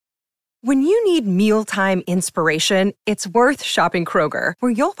When you need mealtime inspiration, it's worth shopping Kroger,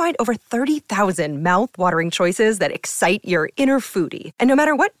 where you'll find over 30,000 mouth-watering choices that excite your inner foodie. And no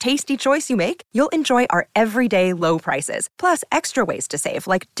matter what tasty choice you make, you'll enjoy our everyday low prices, plus extra ways to save,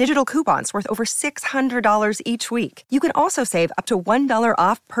 like digital coupons worth over $600 each week. You can also save up to $1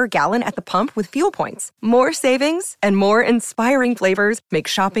 off per gallon at the pump with fuel points. More savings and more inspiring flavors make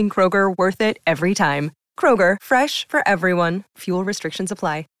shopping Kroger worth it every time. Kroger, fresh for everyone. Fuel restrictions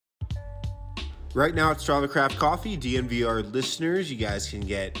apply. Right now at Strava Craft Coffee, DNVR listeners, you guys can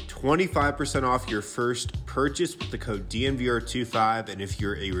get 25% off your first purchase with the code DNVR25. And if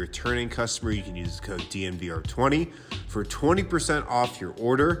you're a returning customer, you can use the code DNVR20 for 20% off your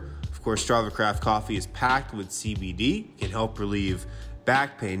order. Of course, Strava Craft Coffee is packed with CBD. It can help relieve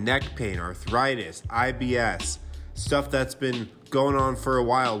back pain, neck pain, arthritis, IBS, stuff that's been going on for a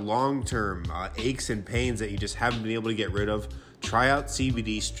while, long-term aches and pains that you just haven't been able to get rid of. Try out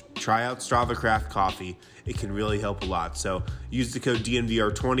CBD, try out Strava Craft Coffee. It can really help a lot. So use the code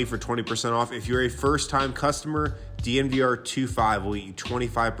DNVR20 for 20% off. If you're a first-time customer, DNVR25 will get you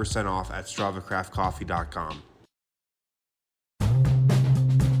 25% off at StravaCraftCoffee.com.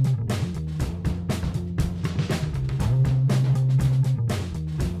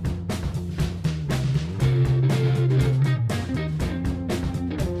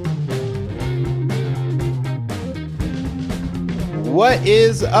 What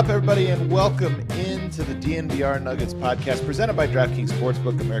is up, everybody, and welcome into the DNVR Nuggets podcast presented by DraftKings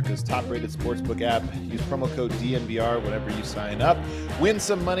Sportsbook, America's top-rated sportsbook app. Use promo code DNVR whenever you sign up. Win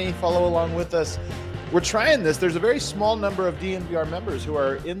some money. Follow along with us. We're trying this. There's a very small number of DNVR members who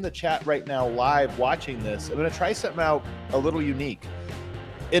are in the chat right now live watching this. I'm going to try something out a little unique.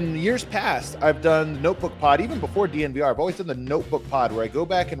 In years past, I've done the Notebook Pod, even before DNVR. I've always done the Notebook Pod where I go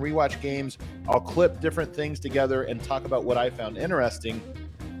back and rewatch games. I'll clip different things together and talk about what I found interesting.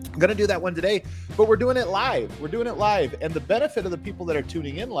 I'm going to do that one today, but we're doing it live. We're doing it live. And the benefit of the people that are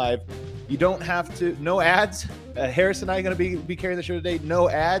tuning in live, you don't have to, no ads. Harris and I are going to be carrying the show today, no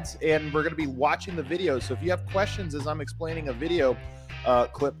ads, and we're going to be watching the video. So if you have questions as I'm explaining a video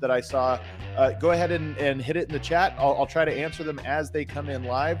clip that I saw, go ahead and hit it in the chat. I'll try to answer them as they come in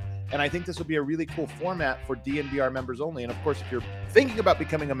live. And I think this will be a really cool format for DNVR members only. And of course, if you're thinking about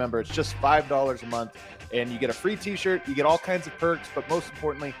becoming a member, it's just $5 a month and you get a free t-shirt, you get all kinds of perks, but most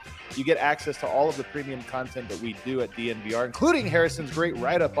importantly, you get access to all of the premium content that we do at DNVR, including Harrison's great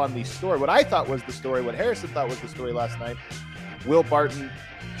write-up on the story. What I thought was the story, what Harrison thought was the story last night, Will Barton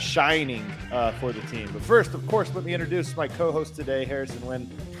shining for the team. But first, of course, let me introduce my co-host today, Harrison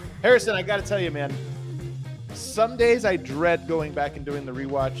Wynn. Harrison, I got to tell you, man, some days I dread going back and doing the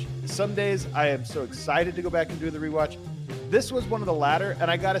rewatch. Some days I am so excited to go back and do the rewatch. This was one of the latter, and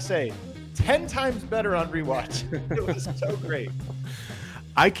I got to say, 10 times better on rewatch. It was so great.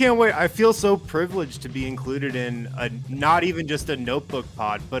 I can't wait. I feel so privileged to be included in not even just a notebook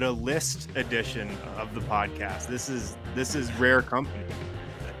pod, but a list edition of the podcast. This is rare company.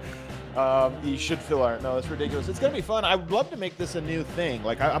 You should feel our no, it's ridiculous. It's gonna be fun. I would love to make this a new thing.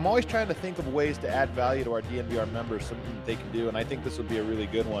 Like I'm always trying to think of ways to add value to our DNVR members, something that they can do, and I think this would be a really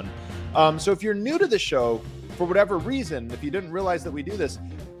good one. So if you're new to the show, for whatever reason, if you didn't realize that we do this,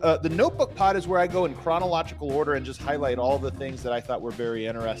 the Notebook Pod is where I go in chronological order and just highlight all the things that I thought were very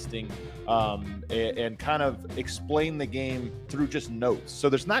interesting, and kind of explain the game through just notes. So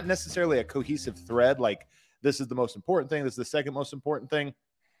there's not necessarily a cohesive thread like this is the most important thing, this is the second most important thing.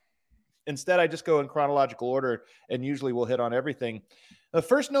 Instead, I just go in chronological order, and usually we'll hit on everything. The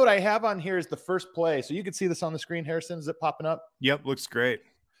first note I have on here is the first play. So you can see this on the screen, Harrison. Is it popping up? Yep, looks great.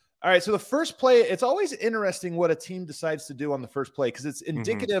 All right, so the first play, it's always interesting what a team decides to do on the first play because it's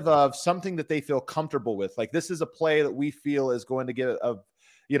indicative of something that they feel comfortable with. Like this is a play that we feel is going to get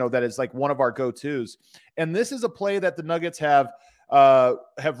that is like one of our go-tos. And this is a play that the Nuggets have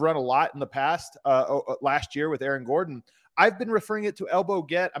run a lot in the past, last year with Aaron Gordon. I've been referring it to elbow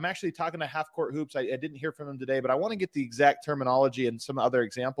get. I'm actually talking to Half Court Hoops. I didn't hear from him today, but I want to get the exact terminology and some other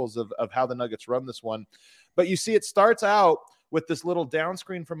examples of how the Nuggets run this one. But you see it starts out with this little down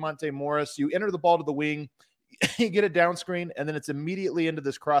screen from Monte Morris. You enter the ball to the wing, you get a down screen, and then it's immediately into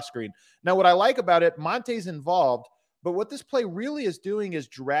this cross screen. Now, what I like about it, Monte's involved, but what this play really is doing is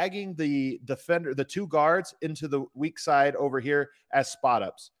dragging the defender, the two guards, into the weak side over here as spot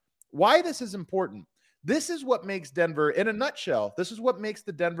ups. Why this is important? This is what makes Denver, in a nutshell, this is what makes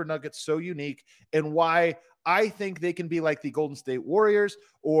the Denver Nuggets so unique and why I think they can be like the Golden State Warriors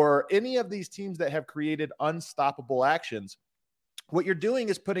or any of these teams that have created unstoppable actions. What you're doing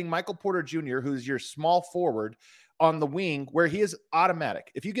is putting Michael Porter Jr., who's your small forward, on the wing where he is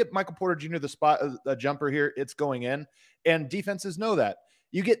automatic. If you get Michael Porter Jr. the spot, a jumper here, it's going in, and defenses know that.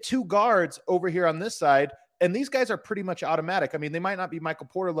 You get two guards over here on this side, and these guys are pretty much automatic. I mean, they might not be Michael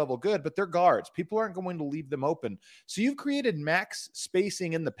Porter level good, but they're guards. People aren't going to leave them open. So you've created max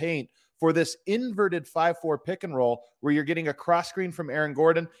spacing in the paint for this inverted 5-4 pick and roll where you're getting a cross screen from Aaron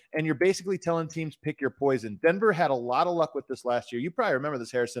Gordon, and you're basically telling teams pick your poison. Denver had a lot of luck with this last year. You probably remember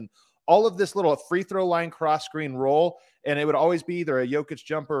this, Harrison. All of this little free throw line cross screen roll, and it would always be either a Jokic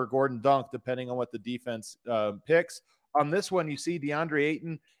jumper or Gordon dunk, depending on what the defense picks. On this one, you see DeAndre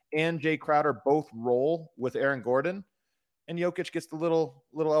Ayton and Jay Crowder both roll with Aaron Gordon, and Jokic gets the little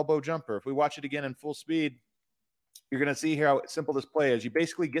elbow jumper. If we watch it again in full speed, you're going to see here how simple this play is. You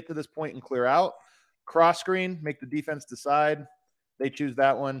basically get to this point and clear out, cross screen, make the defense decide. They choose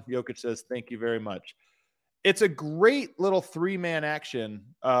that one. Jokic says, thank you very much. It's a great little three-man action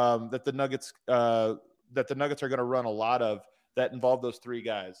that the Nuggets are going to run a lot of that involve those three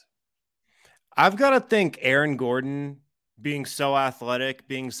guys. I've got to think Aaron Gordon being so athletic,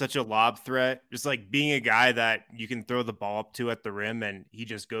 being such a lob threat, just like being a guy that you can throw the ball up to at the rim and he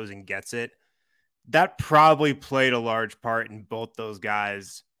just goes and gets it. That probably played a large part in both those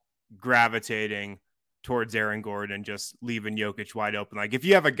guys gravitating towards Aaron Gordon, just leaving Jokic wide open. Like if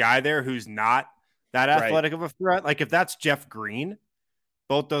you have a guy there who's not that athletic of a threat, like if that's Jeff Green,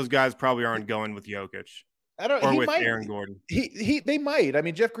 both those guys probably aren't going with Jokic. Aaron Gordon. They might. I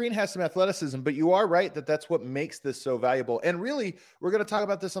mean, Jeff Green has some athleticism, but you are right that that's what makes this so valuable. And really, we're going to talk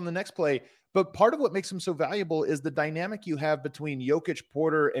about this on the next play, but part of what makes him so valuable is the dynamic you have between Jokic,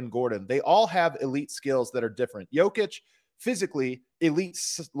 Porter, and Gordon. They all have elite skills that are different. Jokic, physically, elite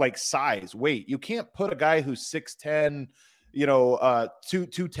like size, weight. You can't put a guy who's 6'10",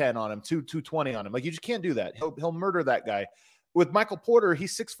 210 on him, 220 on him. Like you just can't do that. He'll murder that guy. With Michael Porter,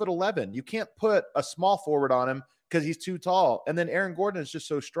 he's 6'11". You can't put a small forward on him because he's too tall. And then Aaron Gordon is just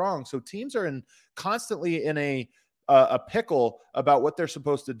so strong. So teams are constantly in a pickle about what they're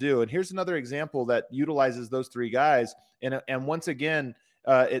supposed to do. And here's another example that utilizes those three guys. And once again,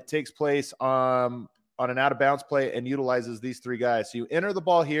 it takes place on an out of bounds play and utilizes these three guys. So you enter the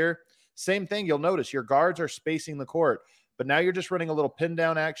ball here. Same thing. You'll notice your guards are spacing the court, but now you're just running a little pin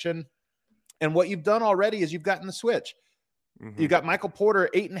down action. And what you've done already is you've gotten the switch. You got Michael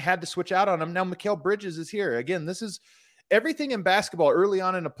Porter. Ayton had to switch out on him. Now Mikal Bridges is here. Again, this is everything in basketball early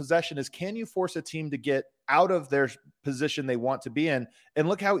on in a possession is, can you force a team to get out of their position they want to be in? And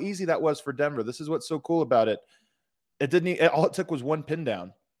look how easy that was for Denver. This is what's so cool about it. All it took was one pin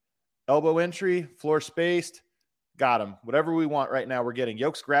down. Elbow entry, floor spaced, got him. Whatever we want right now, we're getting.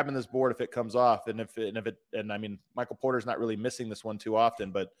 Yoke's grabbing this board if it comes off. And I mean, Michael Porter's not really missing this one too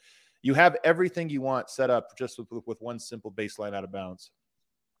often, but you have everything you want set up just with one simple baseline out of bounds.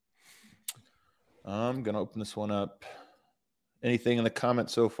 I'm going to open this one up. Anything in the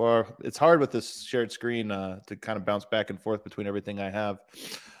comments so far? It's hard with this shared screen to kind of bounce back and forth between everything I have.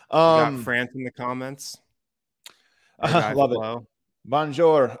 Got France in the comments. Love it.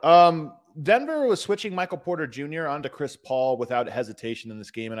 Bonjour. Denver was switching Michael Porter Jr. onto Chris Paul without hesitation in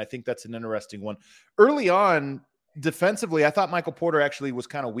this game, and I think that's an interesting one. Early on, defensively, I thought Michael Porter actually was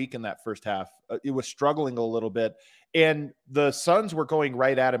kind of weak in that first half. It was struggling a little bit, and the Suns were going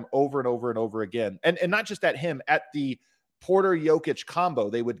right at him over and over and over again. And not just at him, at the Porter-Jokic combo.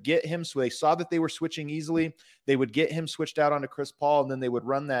 They would get him, so they saw that they were switching easily. They would get him switched out onto Chris Paul, and then they would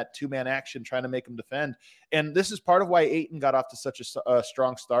run that two-man action trying to make him defend. And this is part of why Ayton got off to such a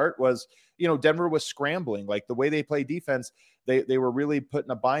strong start was, Denver was scrambling. Like the way they play defense, they were really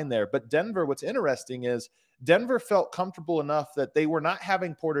putting a bind there. But Denver, what's interesting is Denver felt comfortable enough that they were not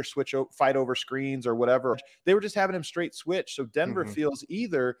having Porter fight over screens or whatever. They were just having him straight switch. So Denver feels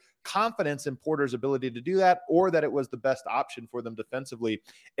either confidence in Porter's ability to do that or that it was the best option for them defensively.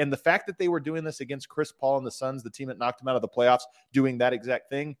 And the fact that they were doing this against Chris Paul and the Suns, the team that knocked them out of the playoffs, doing that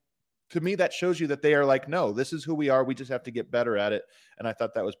exact thing, to me, that shows you that they are like, no, this is who we are. We just have to get better at it. And I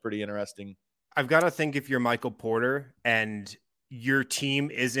thought that was pretty interesting. I've got to think if you're Michael Porter and your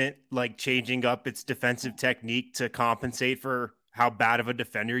team isn't like changing up its defensive technique to compensate for how bad of a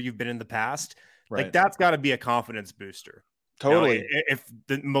defender you've been in the past, like that's got to be a confidence booster. Totally. If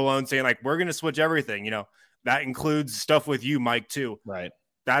the Malone saying like, we're going to switch everything, that includes stuff with you, Mike, too. Right.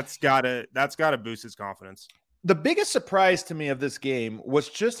 That's gotta boost his confidence. The biggest surprise to me of this game was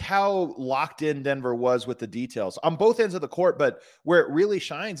just how locked in Denver was with the details on both ends of the court. But where it really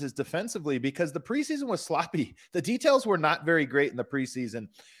shines is defensively, because the preseason was sloppy. The details were not very great in the preseason.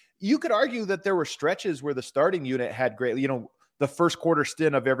 You could argue that there were stretches where the starting unit had great, the first quarter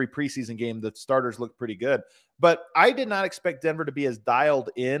stint of every preseason game, the starters look pretty good. But I did not expect Denver to be as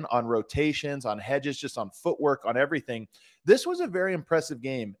dialed in on rotations, on hedges, just on footwork, on everything. This was a very impressive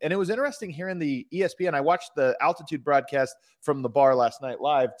game. And it was interesting hearing the ESPN. I watched the altitude broadcast from the bar last night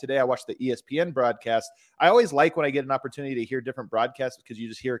live. Today I watched the ESPN broadcast. I always like when I get an opportunity to hear different broadcasts because you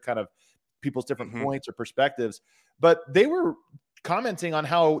just hear kind of people's different points or perspectives. But they were commenting on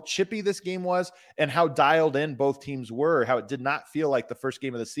how chippy this game was and how dialed in both teams were, how it did not feel like the first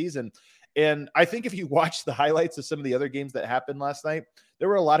game of the season. And I think if you watch the highlights of some of the other games that happened last night, there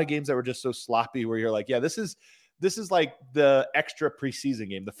were a lot of games that were just so sloppy where you're like, yeah, this is like the extra preseason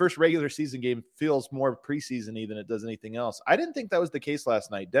game. The first regular season game feels more preseason-y than it does anything else. I didn't think that was the case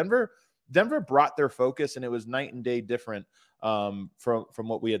last night. Denver brought their focus, and it was night and day different from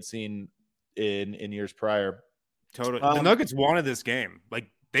what we had seen in years prior. Totally. The Nuggets wanted this game.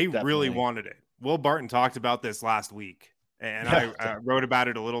 Like, they Definitely. really wanted it. Will Barton talked about this last week, and I wrote about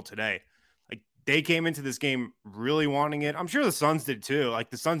it a little today. Like, they came into this game really wanting it. I'm sure the Suns did too. Like,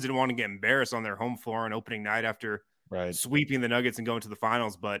 the Suns didn't want to get embarrassed on their home floor on opening night after sweeping the Nuggets and going to the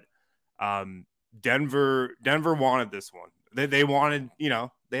finals. But Denver wanted this one. They wanted,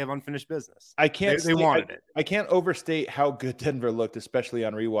 they have unfinished business. They wanted it. I can't overstate how good Denver looked, especially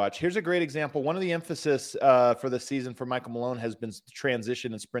on rewatch. Here's a great example. One of the emphasis for the season for Michael Malone has been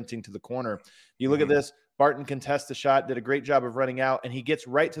transition and sprinting to the corner. You look at this, Barton contests the shot, did a great job of running out, and he gets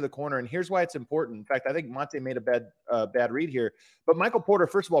right to the corner. And here's why it's important. In fact, I think Monte made a bad read here. But Michael Porter,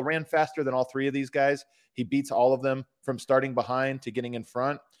 first of all, ran faster than all three of these guys. He beats all of them from starting behind to getting in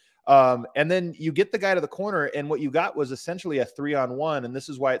front. And then you get the guy to the corner, and what you got was essentially a 3-on-1, and this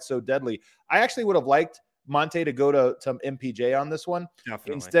is why it's so deadly. I actually would have liked Monte to go to MPJ on this one.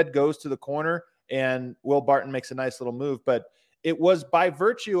 Definitely. Instead goes to the corner, and Will Barton makes a nice little move. But it was by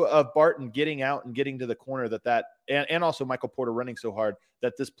virtue of Barton getting out and getting to the corner and also Michael Porter running so hard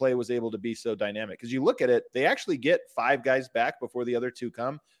that this play was able to be so dynamic. Because you look at it, they actually get 5 guys back before the other 2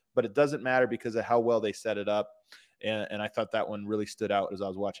 come, but it doesn't matter because of how well they set it up. And I thought that one really stood out as I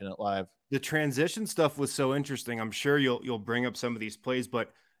was watching it live. The transition stuff was so interesting. I'm sure you'll bring up some of these plays,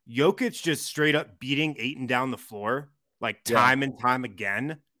 but Jokic just straight up beating Ayton down the floor, like time and time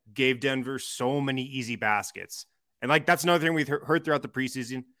again, gave Denver so many easy baskets. And like, that's another thing we've heard throughout the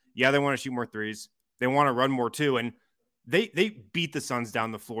preseason. Yeah, they want to shoot more threes. They want to run more too. And they beat the Suns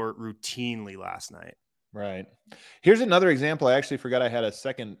down the floor routinely last night. Right. Here's another example. I actually forgot I had a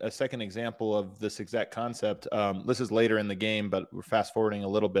second example of this exact concept. This is later in the game, but we're fast forwarding a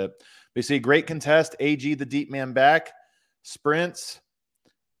little bit. We see great contest. AG, the deep man back, sprints.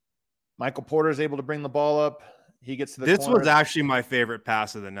 Michael Porter is able to bring the ball up. He gets to the corner. This was actually my favorite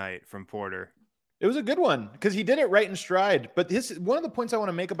pass of the night from Porter. It was a good one because he did it right in stride. But one of the points I want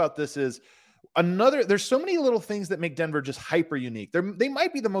to make about this is there's so many little things that make Denver just hyper unique. They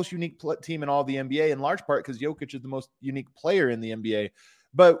might be the most unique team in all of the NBA in large part because Jokic is the most unique player in the NBA.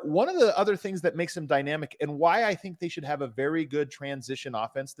 But one of the other things that makes them dynamic and why I think they should have a very good transition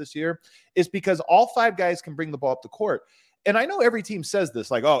offense this year is because all 5 guys can bring the ball up the court. And I know every team says this,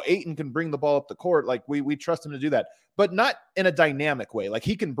 like, oh, Ayton can bring the ball up the court. Like we trust him to do that, but not in a dynamic way. Like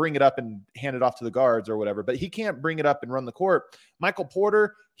he can bring it up and hand it off to the guards or whatever, but he can't bring it up and run the court. Michael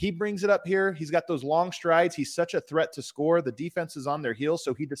Porter, he brings it up here. He's got those long strides. He's such a threat to score. The defense is on their heels,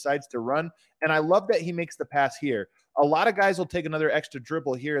 so he decides to run. And I love that he makes the pass here. A lot of guys will take another extra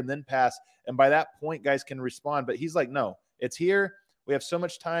dribble here and then pass. And by that point, guys can respond. But he's like, no, it's here. We have so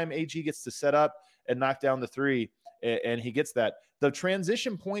much time. AG gets to set up and knock down the 3. And he gets that. The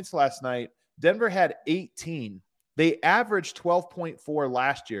transition points last night, Denver had 18. They averaged 12.4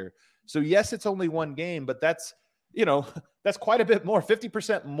 last year. So, yes, it's only one game, but that's quite a bit more,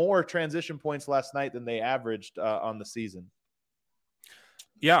 50% more transition points last night than they averaged on the season.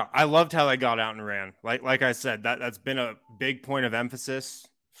 Yeah, I loved how they got out and ran. Like I said, that's been a big point of emphasis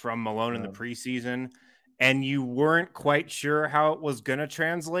from Malone in the preseason. And you weren't quite sure how it was going to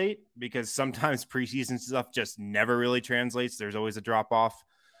translate because sometimes preseason stuff just never really translates. There's always a drop off,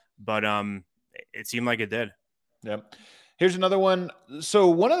 but it seemed like it did. Yep. Here's another one. So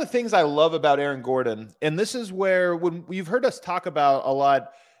one of the things I love about Aaron Gordon, and this is where when you've heard us talk about a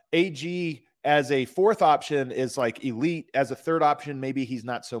lot, AG as a 4th option is like elite. As a 3rd option, maybe he's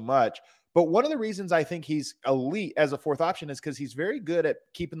not so much. But one of the reasons I think he's elite as a 4th option is because he's very good at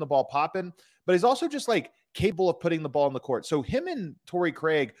keeping the ball popping, but he's also just like capable of putting the ball in the court. So him and Torrey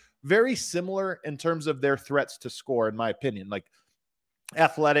Craig, very similar in terms of their threats to score, in my opinion, like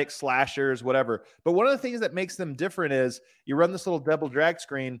athletic slashers, whatever. But one of the things that makes them different is you run this little double drag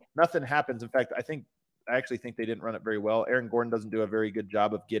screen, nothing happens. In fact, I actually think they didn't run it very well. Aaron Gordon doesn't do a very good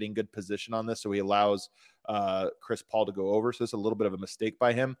job of getting good position on this. So he allows Chris Paul to go over. So it's a little bit of a mistake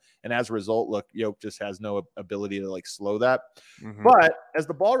by him. And as a result, look, Yoke just has no ability to like slow that. But as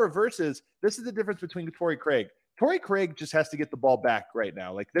the ball reverses, this is the difference between Torrey Craig. Torrey Craig just has to get the ball back right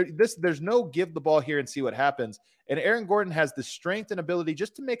now. Like there's no give the ball here and see what happens. And Aaron Gordon has the strength and ability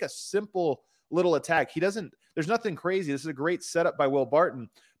just to make a simple little attack. There's nothing crazy. This is a great setup by Will Barton,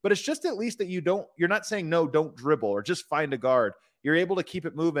 but it's just at least that you're not saying, no, don't dribble or just find a guard. You're able to keep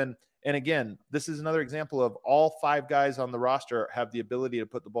it moving. And again, this is another example of all 5 guys on the roster have the ability to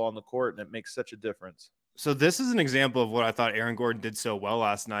put the ball on the court, and it makes such a difference. So this is an example of what I thought Aaron Gordon did so well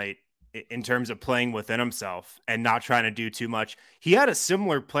last night in terms of playing within himself and not trying to do too much. He had a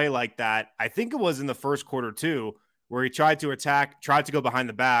similar play like that. I think it was in the first quarter too, where he tried to attack, tried to go behind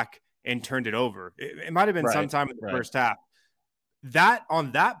the back and turned it over. It might've been sometime in the first half.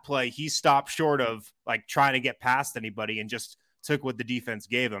 On that play, he stopped short of like trying to get past anybody and just took what the defense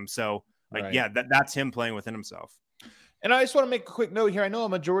gave him. So that's him playing within himself. And I just want to make a quick note here. I know a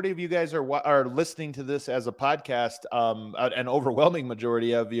majority of you guys are listening to this as a podcast, an overwhelming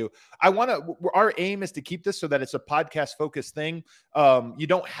majority of you. Our aim is to keep this so that it's a podcast focused thing. You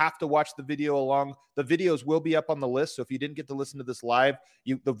don't have to watch the video along. The videos will be up on the list. So if you didn't get to listen to this live,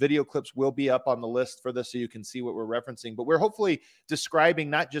 the video clips will be up on the list for this so you can see what we're referencing. But we're hopefully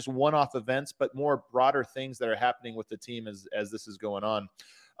describing not just one-off events, but more broader things that are happening with the team as this is going on.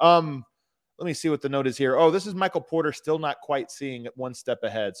 Let me see what the note is here. Oh, this is Michael Porter still not quite seeing one step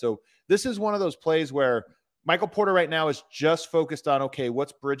ahead. So this is one of those plays where Michael Porter right now is just focused on, okay,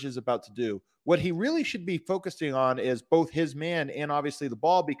 what's Bridges about to do? What he really should be focusing on is both his man and obviously the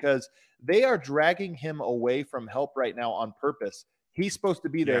ball, because they are dragging him away from help right now on purpose. He's supposed to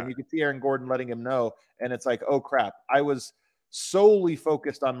be there. Yeah. And you can see Aaron Gordon letting him know. And it's like, oh crap, I was solely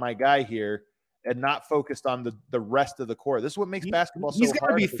focused on my guy here and not focused on the rest of the court. This is what makes basketball so hard. He's got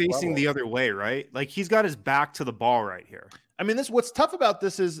to be facing the other way, right? Like he's got his back to the ball right here. I mean, what's tough about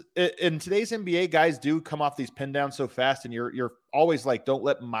this is in today's NBA, guys do come off these pin downs so fast, and you're always like, don't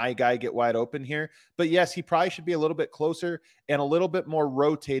let my guy get wide open here. But yes, he probably should be a little bit closer and a little bit more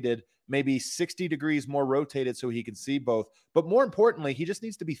rotated, maybe 60 degrees more rotated so he can see both. But more importantly, he just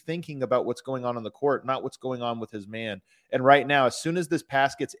needs to be thinking about what's going on the court, not what's going on with his man. And right now, as soon as this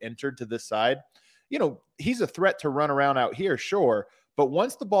pass gets entered to this side, he's a threat to run around out here, sure. But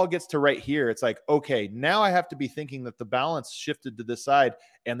once the ball gets to right here, it's like, okay, now I have to be thinking that the balance shifted to this side,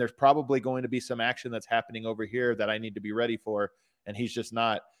 and there's probably going to be some action that's happening over here that I need to be ready for, and he's just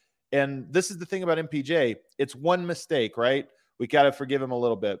not. And this is the thing about MPJ. It's one mistake, right? We got to forgive him a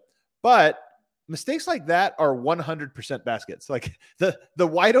little bit. But mistakes like that are 100% baskets. Like the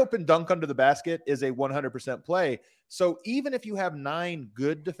wide open dunk under the basket is a 100% play. So even if you have 9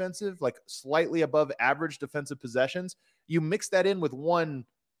 good defensive, like slightly above average defensive possessions, you mix that in with one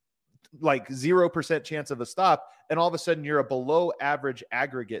like 0% chance of a stop, and all of a sudden you're a below average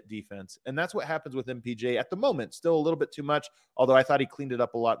aggregate defense. And that's what happens with MPJ at the moment. Still a little bit too much, although I thought he cleaned it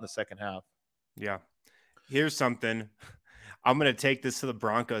up a lot in the second half. Yeah. Here's something. I'm going to take this to the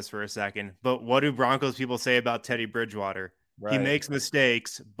Broncos for a second, but what do Broncos people say about Teddy Bridgewater? Right. He makes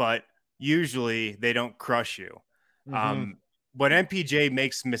mistakes, but usually they don't crush you. Mm-hmm. When MPJ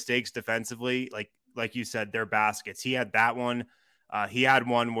makes mistakes defensively, like you said, they're baskets. He had that one. He had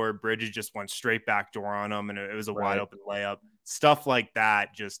one where Bridges just went straight backdoor on him, and it was a wide open layup. Stuff like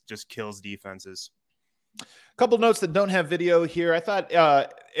that just kills defenses. A couple notes that don't have video here. I thought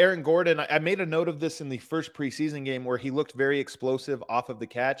Aaron Gordon, I made a note of this in the first preseason game where he looked very explosive off of the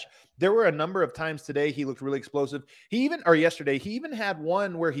catch. There were a number of times today he looked really explosive. Yesterday, he even had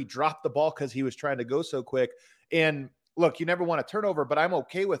one where he dropped the ball because he was trying to go so quick. And look, you never want a turnover, but I'm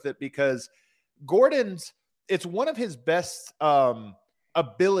okay with it because it's one of his best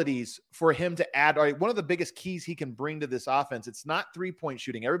abilities for him to add, or one of the biggest keys he can bring to this offense. It's not 3-point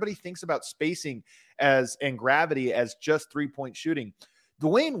shooting. Everybody thinks about spacing and gravity as just 3-point shooting.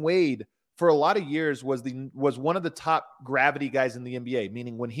 Dwayne Wade for a lot of years was one of the top gravity guys in the NBA,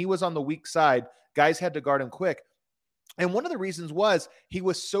 meaning when he was on the weak side, guys had to guard him quick. And one of the reasons was he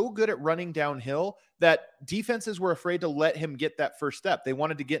was so good at running downhill that defenses were afraid to let him get that first step. They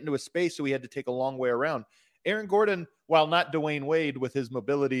wanted to get into a space, so he had to take a long way around. Aaron Gordon, while not Dwayne Wade with his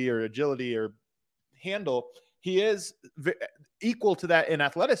mobility or agility or handle, he is equal to that in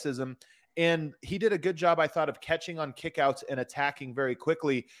athleticism. And he did a good job, I thought, of catching on kickouts and attacking very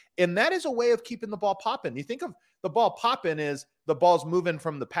quickly. And that is a way of keeping the ball popping. You think of the ball popping is the ball's moving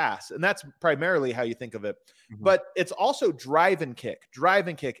from the pass. And that's primarily how you think of it. Mm-hmm. But it's also drive and kick.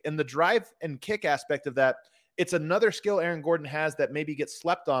 And the drive and kick aspect of that, it's another skill Aaron Gordon has that maybe gets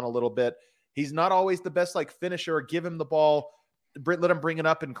slept on a little bit. He's not always the best finisher or give him the ball let him bring it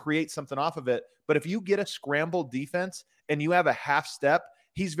up and create something off of it. But if you get a scrambled defense and you have a half step,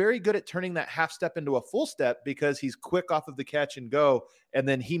 he's very good at turning that half step into a full step because he's quick off of the catch and go, and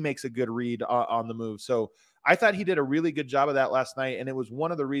then he makes a good read on the move. So I thought he did a really good job of that last night, and it was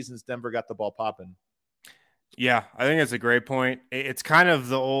one of the reasons Denver got the ball popping. Yeah, I think that's a great point. It's kind of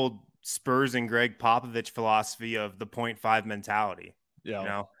the old Spurs and Greg Popovich philosophy of the 0.5 mentality. Yeah, you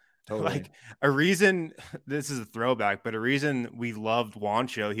know, totally. Like a reason, this is a throwback, but a reason we loved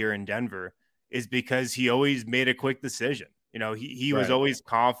Juancho here in Denver is because he always made a quick decision. You know, he was always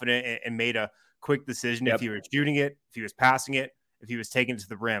confident and made a quick decision. If he was shooting it, if he was passing it, if he was taking it to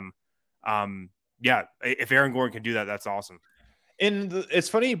the rim. Yeah, if Aaron Gordon can do that, that's awesome. And it's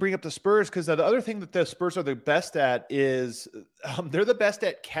funny you bring up the Spurs because the other thing that the Spurs are the best at is they're the best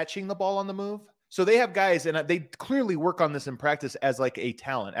at catching the ball on the move. So they have guys, and they clearly work on this in practice as like a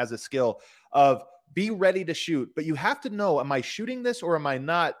talent, as a skill of be ready to shoot. But you have to know, am I shooting this or am I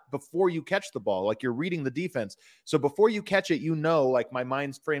not before you catch the ball? Like you're reading the defense. So before you catch it, you know, like my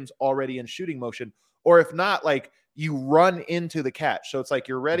mind frame's already in shooting motion. Or if not, like you run into the catch. So it's like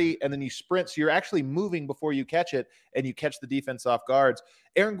you're ready and then you sprint. So you're actually moving before you catch it and you catch the defense off guards.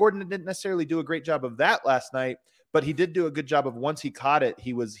 Aaron Gordon didn't necessarily do a great job of that last night, but he did do a good job of once he caught it,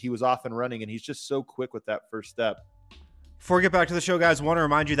 he was off and running, and he's just so quick with that first step. Before we get back to the show, guys, I want to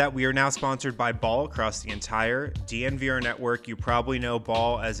remind you that we are now sponsored by Ball across the entire DNVR network. You probably know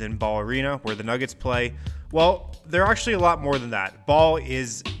Ball as in Ball Arena, where the Nuggets play. Well, they're actually a lot more than that. Ball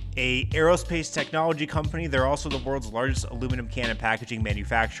is a aerospace technology company. They're also the world's largest aluminum can and packaging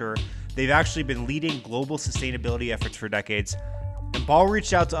manufacturer. They've actually been leading global sustainability efforts for decades. And Ball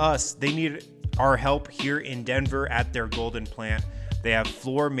reached out to us. They need our help here in Denver at their Golden plant. They have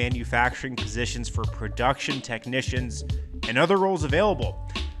floor manufacturing positions for production technicians and other roles available.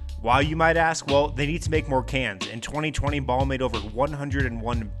 Why, you might ask? Well, they need to make more cans. In 2020, Ball made over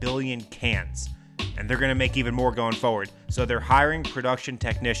 101 billion cans, and they're going to make even more going forward. So they're hiring production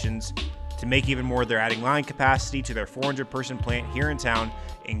technicians to make even more. They're adding line capacity to their 400-person plant here in town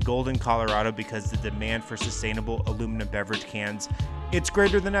in Golden, Colorado, because the demand for sustainable aluminum beverage cans, it's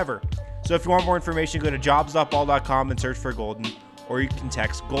greater than ever. So if you want more information, go to jobs.ball.com and search for Golden, or you can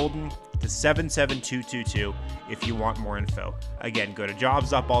text Golden to 77222 if you want more info. Again, go to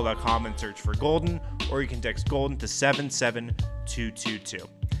jobs.ball.com and search for Golden, or you can text Golden to 77222.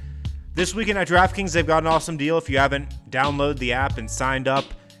 This weekend at DraftKings, they've got an awesome deal. If you haven't downloaded the app and signed up,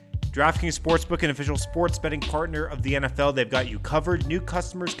 DraftKings Sportsbook, an official sports betting partner of the NFL, they've got you covered. New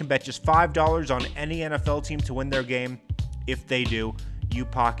customers can bet just $5 on any NFL team to win their game. If they do, you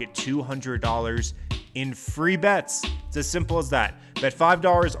pocket $200 in free bets. It's as simple as that. Bet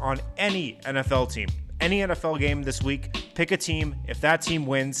 $5 on any NFL team, any NFL game this week. Pick a team. If that team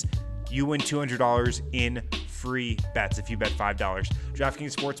wins, you win $200 in free bets if you bet $5.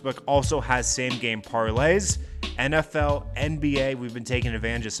 DraftKings Sportsbook also has same game parlays. NFL, NBA, we've been taking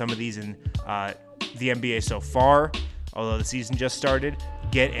advantage of some of these in the NBA so far, although the season just started.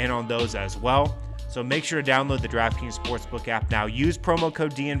 Get in on those as well. So make sure to download the DraftKings Sportsbook app now. Use promo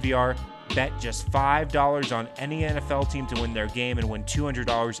code DNVR. Bet just $5 on any NFL team to win their game and win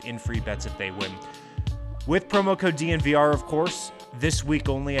 $200 in free bets if they win. With promo code DNVR, of course, this week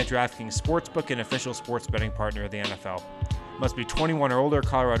only at DraftKings Sportsbook, an official sports betting partner of the NFL. Must be 21 or older,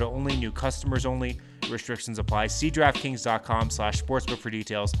 Colorado only, new customers only. Restrictions apply. See DraftKings.com/sportsbook for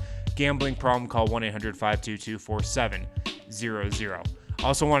details. Gambling problem, call 1-800-522-4700.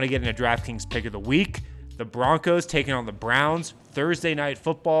 Also want to get into DraftKings pick of the week. The Broncos taking on the Browns. Thursday night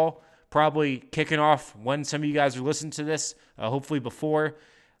football, probably kicking off when some of you guys are listening to this, hopefully before.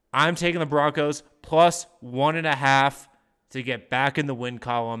 I'm taking the Broncos plus 1.5 to get back in the win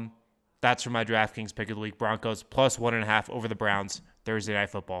column. That's for my DraftKings pick of the week. Broncos plus 1.5 over the Browns. Thursday night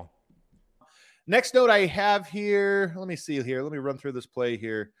football. Next note I have here, let me see here. Let me run through this play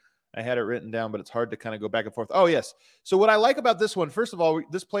here. I had it written down, but it's hard to kind of go back and forth. Oh, yes. So what I like about this one, first of all,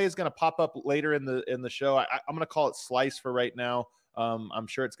 this play is going to pop up later in the show. I'm going to call it Slice for right now. I'm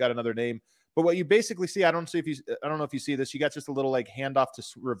sure it's got another name. But what you basically see, I don't know if you see this. You got just a little like handoff to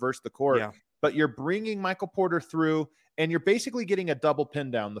reverse the court, but you're bringing Michael Porter through, and you're basically getting a double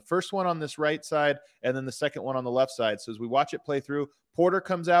pin down. The first one on this right side, and then the second one on the left side. So as we watch it play through, Porter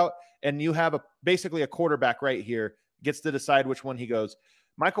comes out, and you have basically a quarterback right here, gets to decide which one he goes.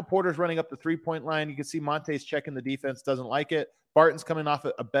 Michael Porter's running up the three-point line. You can see Monte's checking the defense, doesn't like it. Barton's coming off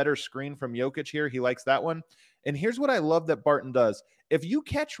a better screen from Jokic here. He likes that one. And here's what I love that Barton does. If you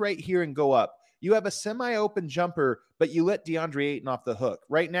catch right here and go up, you have a semi-open jumper, but you let DeAndre Ayton off the hook.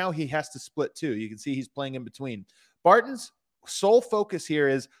 Right now, he has to split too. You can see he's playing in between. Barton's sole focus here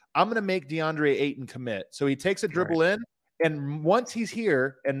is, I'm going to make DeAndre Ayton commit. So he takes a dribble in, And once he's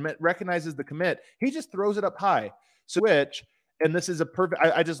here and recognizes the commit, he just throws it up high. Switch. And this is a perfect,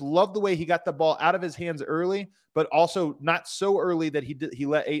 I just love the way he got the ball out of his hands early, but also not so early that he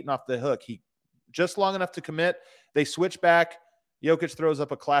let Ayton off the hook. He just long enough to commit. They switch back. Jokic throws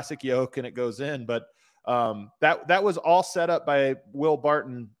up a classic yoke and it goes in. But that was all set up by Will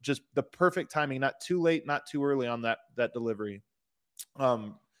Barton. Just the perfect timing, not too late, not too early on that delivery.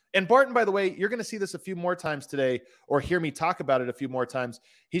 And Barton, by the way, you're going to see this a few more times today, or hear me talk about it a few more times.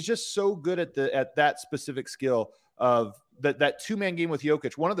 He's just so good at that specific skill of that two-man game with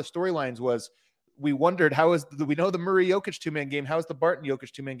Jokic. One of the storylines was we wondered we know the Murray Jokic two-man game. How is the Barton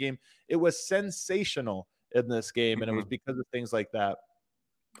Jokic two-man game? It was sensational in this game, and it was because of things like that.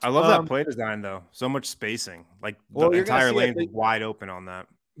 I love that play design, though. So much spacing. Like the entire lane was wide open on that.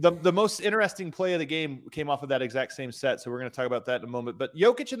 The most interesting play of the game came off of that exact same set, so we're going to talk about that in a moment. But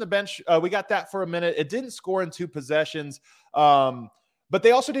Jokic in the bench, we got that for a minute. It didn't score in 2 possessions, but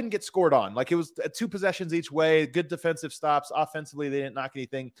they also didn't get scored on. Like, it was 2 possessions each way, good defensive stops. Offensively, they didn't knock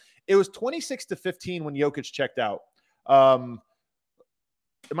anything. It was 26-15 when Jokic checked out. Am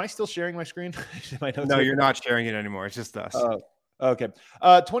I still sharing my screen? No, you're not sharing it anymore. It's just us. Okay.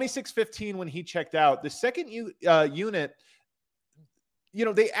 26-15 when he checked out. The second unit,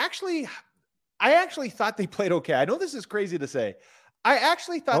 I actually thought they played okay. I know this is crazy to say. I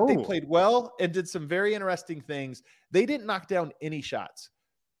actually thought they played well and did some very interesting things. They didn't knock down any shots.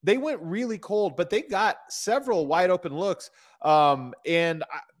 They went really cold, but they got several wide open looks. And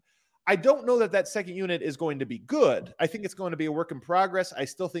I don't know that second unit is going to be good. I think it's going to be a work in progress. I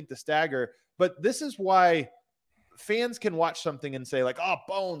still think the stagger, but this is why fans can watch something and say, like, oh,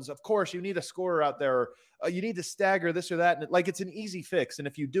 Bones, of course you need a scorer out there, or you need to stagger this or that. And like, it's an easy fix. And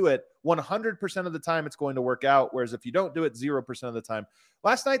if you do it 100% of the time, it's going to work out. Whereas if you don't do it 0% of the time.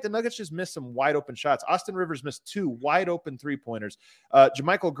 Last night, the Nuggets just missed some wide open shots. Austin Rivers missed 2 wide open 3-pointers.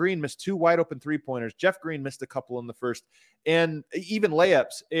 JaMychal Green missed 2 wide open 3-pointers. Jeff Green missed a couple in the first, and even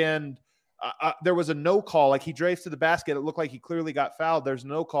layups. And there was a no call. Like, he drives to the basket. It looked like he clearly got fouled. There's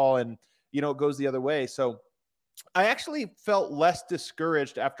no call, and it goes the other way. So I actually felt less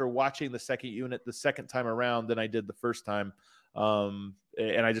discouraged after watching the second unit the second time around than I did the first time. And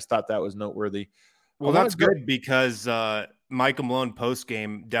I just thought that was noteworthy. Well, that's good because Michael Malone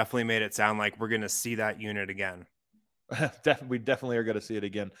post-game definitely made it sound like we're going to see that unit again. We definitely are going to see it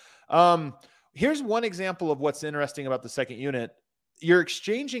again. Here's one example of what's interesting about the second unit. You're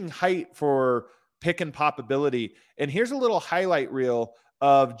exchanging height for pick and pop ability. And here's a little highlight reel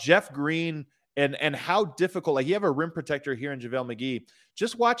of Jeff Green and how difficult, like, you have a rim protector here in JaVale McGee.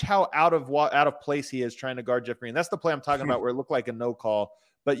 Just watch how out of place he is trying to guard Jeff Green. That's the play I'm talking about, where it looked like a no call.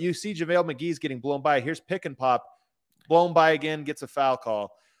 But you see JaVale McGee's getting blown by. Here's pick and pop, blown by again, gets a foul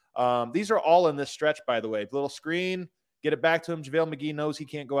call. These are all in this stretch, by the way. Little screen, get it back to him. JaVale McGee knows he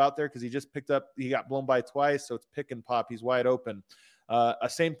can't go out there because he got blown by twice, so it's pick and pop. He's wide open.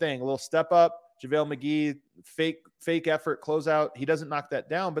 Same thing, a little step up. JaVale McGee, fake effort, closeout. He doesn't knock that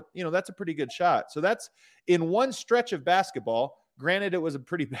down, but that's a pretty good shot. So that's in one stretch of basketball. Granted, it was a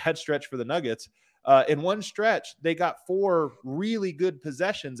pretty bad stretch for the Nuggets. In one stretch, they got 4 really good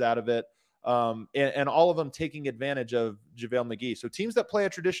possessions out of it, and all of them taking advantage of JaVale McGee. So teams that play a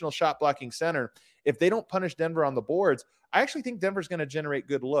traditional shot blocking center, if they don't punish Denver on the boards, I actually think Denver's going to generate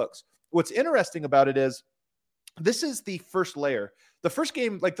good looks. What's interesting about it is, this is the first layer. The first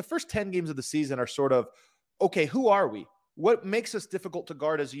game, like the first 10 games of the season, are sort of, okay, who are we? What makes us difficult to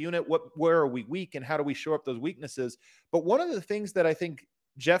guard as a unit? Where are we weak, and how do we show up those weaknesses? But one of the things that I think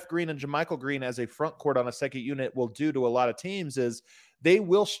Jeff Green and JaMychal Green as a front court on a second unit will do to a lot of teams is they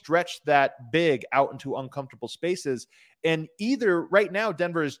will stretch that big out into uncomfortable spaces. And either right now,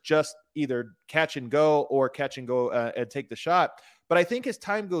 Denver is just either catch and go and take the shot. But I think as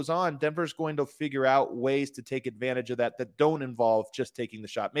time goes on, Denver's going to figure out ways to take advantage of that don't involve just taking the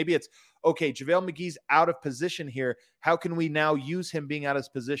shot. Maybe it's, okay, JaVale McGee's out of position here. How can we now use him being out of his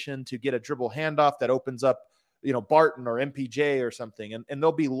position to get a dribble handoff that opens up, Barton or MPJ or something? And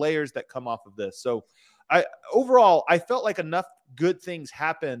there'll be layers that come off of this. So overall, I felt like enough good things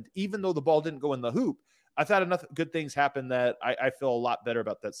happened, even though the ball didn't go in the hoop. I thought enough good things happened that I feel a lot better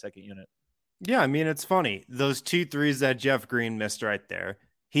about that second unit. Yeah, I mean, it's funny. Those 2 threes that Jeff Green missed right there,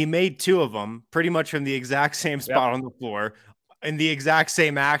 he made 2 of them pretty much from the exact same spot on the floor in the exact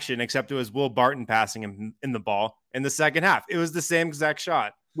same action, except it was Will Barton passing him in the ball in the second half. It was the same exact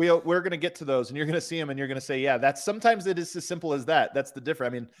shot. We're going to get to those, and you're going to see them, and you're going to say, yeah, sometimes it is as simple as that. That's the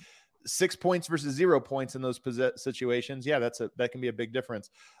difference. I mean, 6 points versus 0 points in those situations. Yeah, that can be a big difference.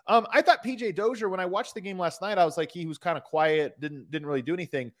 I thought PJ Dozier, when I watched the game last night, I was like, he was kind of quiet, didn't really do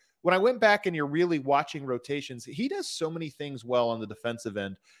anything. when I went back and you're really watching rotations, he does so many things well on the defensive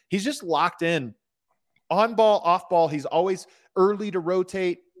end. He's just locked in on ball, off ball. He's always early to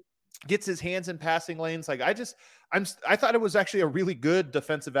rotate, gets his hands in passing lanes. Like I thought it was actually a really good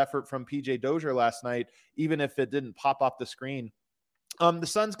defensive effort from PJ Dozier last night, even if it didn't pop off the screen. The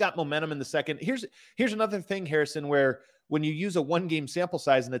Suns got momentum in the second. Here's another thing, Harrison, where when you use a 1-game sample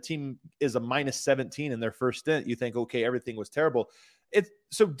size and the team is a -17 in their first stint, you think, okay, everything was terrible.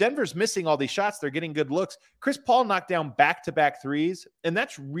 So Denver's missing all these shots. They're getting good looks. Chris Paul knocked down back-to-back threes, and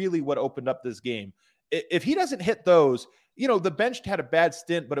that's really what opened up this game. If he doesn't hit those, the bench had a bad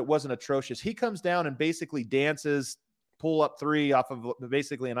stint, but it wasn't atrocious. He comes down and basically dances, pull up three off of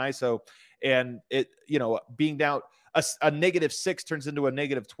basically an ISO, and being down a -6 turns into a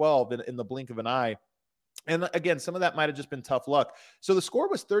 -12 in the blink of an eye. And again, some of that might have just been tough luck. So the score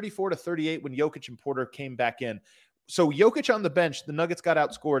was 34-38 when Jokic and Porter came back in. So Jokic on the bench, the Nuggets got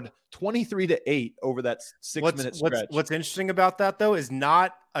outscored 23-8 over that 6-minute stretch. What's interesting about that, though, is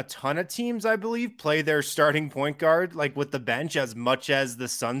not a ton of teams, I believe, play their starting point guard like with the bench as much as the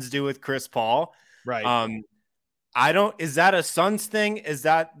Suns do with Chris Paul. Right. Is that a Suns thing? Is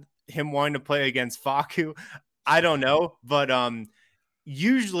that him wanting to play against Facu? I don't know, but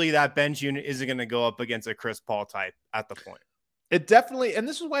usually that bench unit isn't going to go up against a Chris Paul type at the point. It definitely, and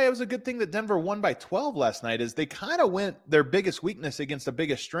this is why it was a good thing that Denver won by 12 last night, is they kind of went their biggest weakness against the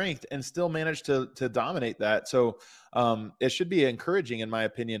biggest strength and still managed to dominate that. So it should be encouraging in my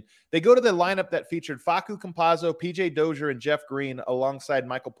opinion. They go to the lineup that featured Facu Campazzo, PJ Dozier, and Jeff Green alongside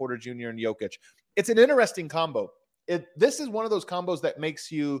Michael Porter Jr. and Jokic. It's an interesting combo. This is one of those combos that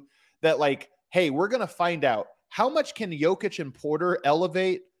makes you that like, hey, we're going to find out how much can Jokic and Porter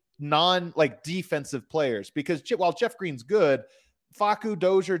elevate defensive players, because while Jeff Green's good, Facu,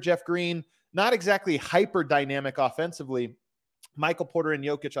 Dozier, Jeff Green, not exactly hyper dynamic offensively. Michael Porter and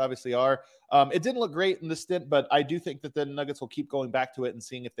Jokic obviously are. It didn't look great in the stint, but I do think that the Nuggets will keep going back to it and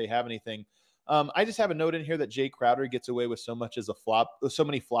seeing if they have anything. I just have a note in here that Jay Crowder gets away with so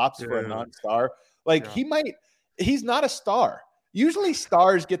many flops for a non-star. He's not a star. Usually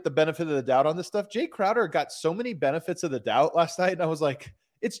stars get the benefit of the doubt on this stuff. Jay Crowder got so many benefits of the doubt last night, and I was like,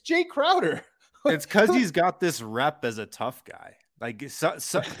 it's Jay Crowder. It's because he's got this rep as a tough guy. Like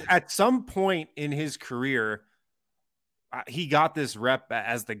at some point in his career, he got this rep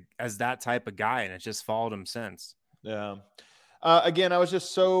as that type of guy, and it just followed him since. Yeah. Again, I was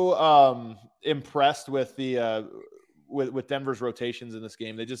just so impressed with the with Denver's rotations in this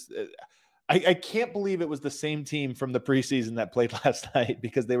game. They just I can't believe it was the same team from the preseason that played last night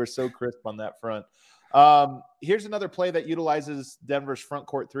because they were so crisp on that front. Here's another play that utilizes Denver's front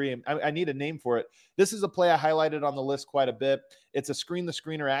court three. And I need a name for it. This is a play I highlighted on the list quite a bit. It's a screen the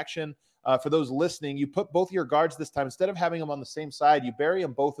screener action. For those listening, you put both your guards this time. Instead of having them on the same side, you bury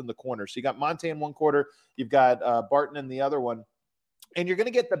them both in the corner. So you got Monte in one quarter, you've got Barton in the other one. And you're going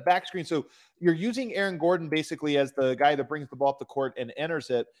to get the back screen. So you're using Aaron Gordon basically as the guy that brings the ball up the court and enters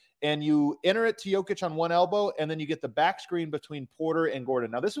it. And you enter it to Jokic on one elbow, and then you get the back screen between Porter and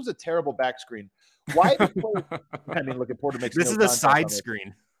Gordon. Now, this was a terrible back screen. Why? Look at Porter makes this is a side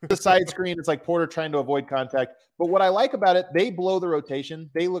screen. The side screen. It's like Porter trying to avoid contact. But what I like about it, they blow the rotation.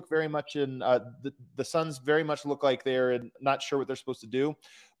 They look very much in the Suns very much look like they're not sure what they're supposed to do.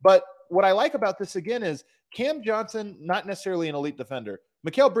 But what I like about this again is Cam Johnson, not necessarily an elite defender.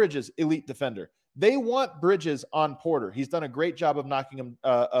 Mikal Bridges, elite defender. They want Bridges on Porter. He's done a great job of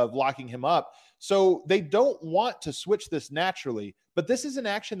locking him up. So they don't want to switch this naturally, but this is an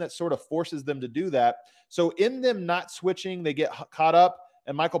action that sort of forces them to do that. So in them not switching, they get caught up,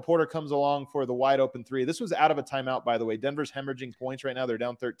 and Michael Porter comes along for the wide open three. This was out of a timeout, by the way. Denver's hemorrhaging points right now. They're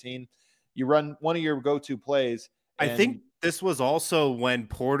down 13. You run one of your go-to plays. I think this was also when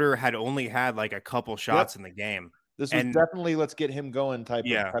Porter had only had like a couple shots in the game. This was definitely let's get him going type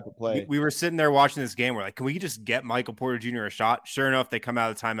of play. We were sitting there watching this game. We're like, can we just get Michael Porter Jr. a shot? Sure enough, they come out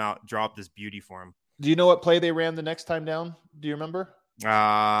of the timeout, drop this beauty for him. Do you know what play they ran the next time down? Do you remember?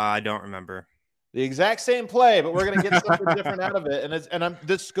 I don't remember. The exact same play, but we're going to get something different out of it. And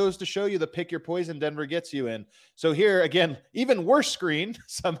this goes to show you the pick your poison Denver gets you in. So here, again, even worse screen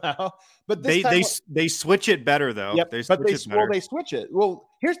somehow. But this they switch it better, though. Yep, they switch it.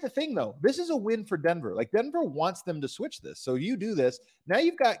 Well, here's the thing, though. This is a win for Denver. Like, Denver wants them to switch this. So you do this. Now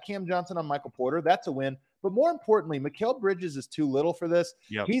you've got Cam Johnson on Michael Porter. That's a win. But more importantly, Mikal Bridges is too little for this.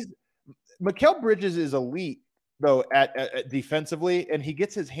 Yep. Mikal Bridges is elite, though, at defensively, and he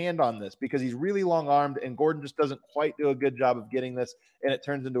gets his hand on this because he's really long-armed, and Gordon just doesn't quite do a good job of getting this, and it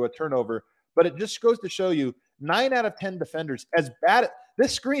turns into a turnover. But it just goes to show you 9 out of 10 defenders,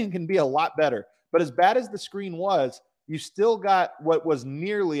 this screen can be a lot better, but as bad as the screen was, you still got what was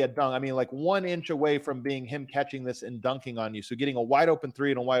nearly a dunk. I mean, like 1 inch away from being him catching this and dunking on you. So getting a wide open three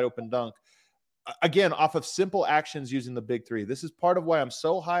and a wide open dunk, again, off of simple actions using the big three. This is part of why I'm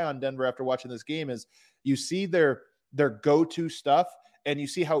so high on Denver after watching this game is you see their go-to stuff and you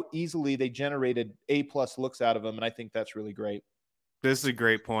see how easily they generated A+ looks out of them. And I think that's really great. This is a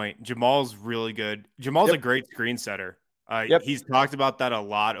great point. Jamal's really good. Jamal's a great screen setter. He's talked about that a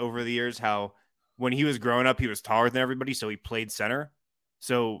lot over the years, how when he was growing up, he was taller than everybody, so he played center.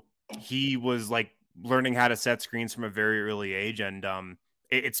 So he was like learning how to set screens from a very early age, and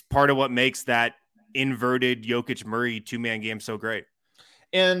it's part of what makes that inverted Jokic-Murray two-man game so great.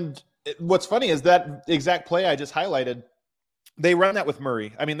 And what's funny is that exact play I just highlighted, they run that with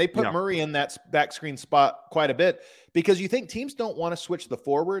Murray. I mean, they put Murray in that back screen spot quite a bit because you think teams don't want to switch the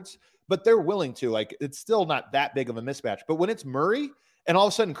forwards, but they're willing to. Like, it's still not that big of a mismatch. But when it's Murray and all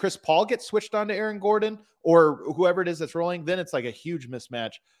of a sudden Chris Paul gets switched on to Aaron Gordon or whoever it is that's rolling, then it's like a huge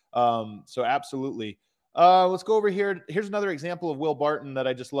mismatch. So absolutely. Let's go over here. Here's another example of Will Barton that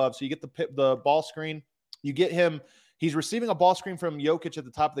I just love. So you get the ball screen. You get him. He's receiving a ball screen from Jokic at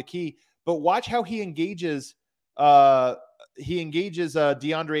the top of the key. But watch how he engages DeAndre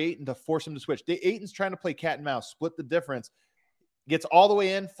Ayton to force him to switch. Ayton's trying to play cat and mouse, split the difference, gets all the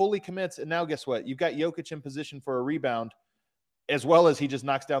way in, fully commits, and now guess what? You've got Jokic in position for a rebound, as well as he just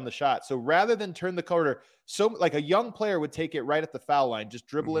knocks down the shot. So rather than turn the quarter, so like a young player would take it right at the foul line, just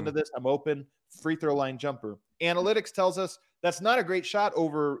dribble into this, I'm open, free throw line jumper. Analytics tells us that's not a great shot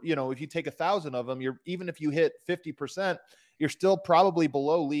over, if you take 1,000 of them, even if you hit 50%, you're still probably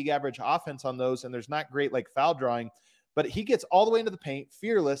below league average offense on those, and there's not great like foul drawing. But he gets all the way into the paint,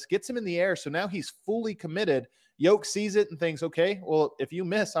 fearless, gets him in the air. So now he's fully committed. Yoke sees it and thinks, okay, well, if you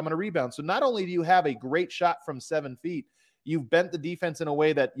miss, I'm going to rebound. So not only do you have a great shot from 7 feet, you've bent the defense in a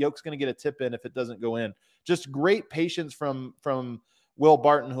way that Yoke's going to get a tip in if it doesn't go in. Just great patience from Will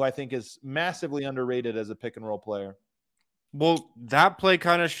Barton, who I think is massively underrated as a pick and roll player. Well, that play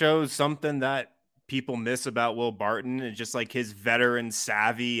kind of shows something that people miss about Will Barton. It's just like his veteran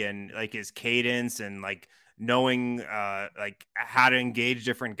savvy and like his cadence and like knowing like how to engage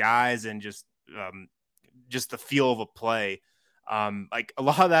different guys and just the feel of a play. Like a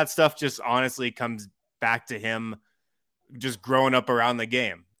lot of that stuff just honestly comes back to him just growing up around the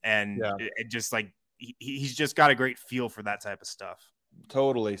game. And it just like, he's just got a great feel for that type of stuff.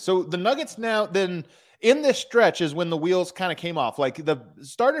 Totally. So the Nuggets now then in this stretch is when the wheels kind of came off. Like the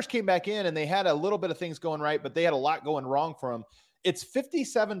starters came back in and they had a little bit of things going right, but they had a lot going wrong for them. It's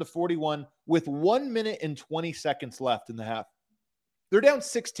 57-41 with 1 minute and 20 seconds left in the half. They're down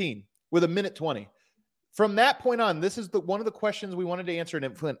 16 with 1:20. From that point on, this is one of the questions we wanted to answer, and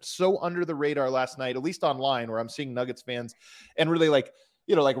it went so under the radar last night, at least online, where I'm seeing Nuggets fans and really like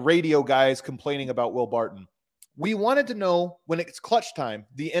radio guys complaining about Will Barton. We wanted to know when it's clutch time,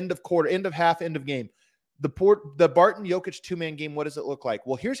 the end of quarter, end of half, end of game, the Barton Jokic two-man game, what does it look like?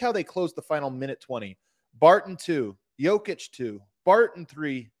 Well, here's how they closed the final 1:20. Barton 2, Jokic 2, Barton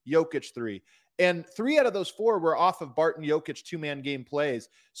 3, Jokic 3. And 3 out of those 4 were off of Barton Jokic two-man game plays.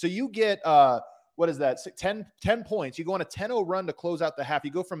 So you get, what is that? 10 points. You go on a 10-0 run to close out the half.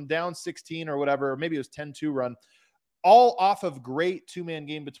 You go from down 16 or whatever, or maybe it was 10-2 run, all off of great two-man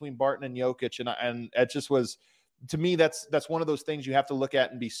game between Barton and Jokic. And it just was, to me, that's one of those things you have to look at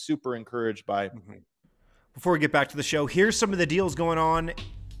and be super encouraged by. Mm-hmm. Before we get back to the show, here's some of the deals going on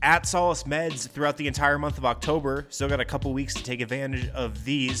at Solace Meds throughout the entire month of October. Still got a couple weeks to take advantage of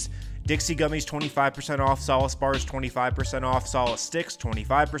these. Dixie Gummies, 25% off. Solace Bars, 25% off. Solace Sticks,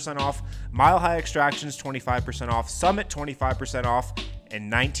 25% off. Mile High Extractions, 25% off. Summit, 25% off.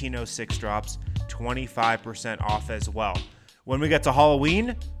 And 1906 Drops, 25% off as well. When we get to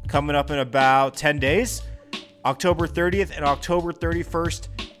Halloween, coming up in about 10 days, October 30th and October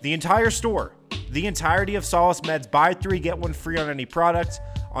 31st, the entire store, the entirety of Solace Meds, buy 3, get 1 free on any product.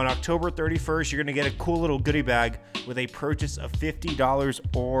 On October 31st, you're going to get a cool little goodie bag with a purchase of $50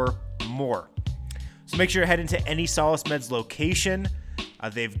 or more. So make sure to head into any Solace Meds location.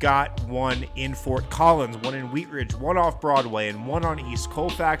 They've got one in Fort Collins, one in Wheat Ridge, one off Broadway, and one on East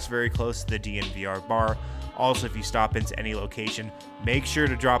Colfax, very close to the DNVR bar. Also, if you stop into any location, make sure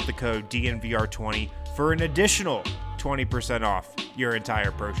to drop the code DNVR20 for an additional 20% off your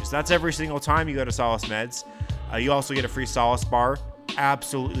entire purchase. That's every single time you go to Solace Meds. You also get a free Solace Bar,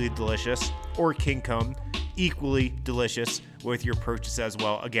 absolutely delicious, or King Cone, equally delicious with your purchase as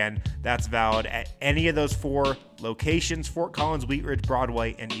well. Again, that's valid at any of those 4 locations: Fort Collins, Wheat Ridge,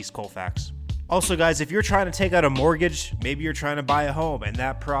 Broadway, and East Colfax. Also, guys, if you're trying to take out a mortgage, maybe you're trying to buy a home, and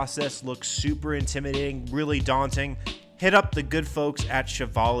that process looks super intimidating, really daunting, hit up the good folks at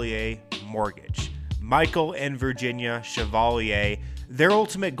Chevalier Mortgage. Michael and Virginia Chevalier. Their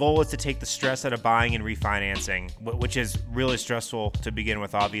ultimate goal is to take the stress out of buying and refinancing, which is really stressful to begin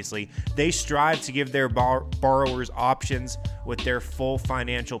with, obviously. They strive to give their borrowers options with their full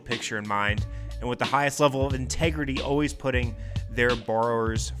financial picture in mind, and with the highest level of integrity, always putting their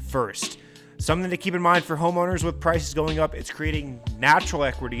borrowers first. Something to keep in mind for homeowners with prices going up, it's creating natural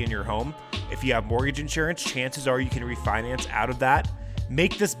equity in your home. If you have mortgage insurance, chances are you can refinance out of that.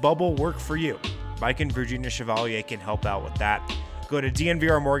 Make this bubble work for you. Mike and Virginia Chevalier can help out with that. Go to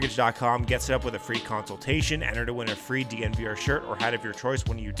dnvrmortgage.com, get set up with a free consultation, enter to win a free DNVR shirt or hat of your choice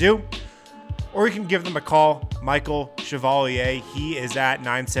when you do. Or you can give them a call, Michael Chevalier. He is at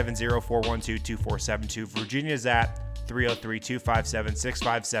 970-412-2472. Virginia is at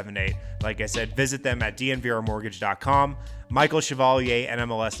 303-257-6578. Like I said, visit them at dnvrmortgage.com. Michael Chevalier,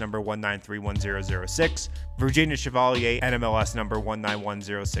 NMLS number 1931006. Virginia Chevalier, NMLS number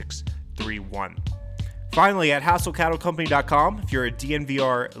 1910631. Finally, at HassleCattleCompany.com, if you're a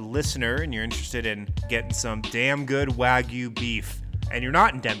DNVR listener and you're interested in getting some damn good Wagyu beef, and you're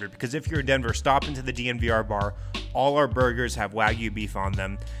not in Denver, because if you're in Denver, stop into the DNVR bar. All our burgers have Wagyu beef on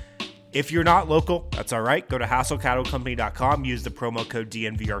them. If you're not local, that's all right. Go to HassleCattleCompany.com, use the promo code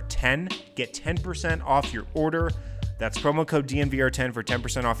DNVR10, get 10% off your order. That's promo code DNVR10 for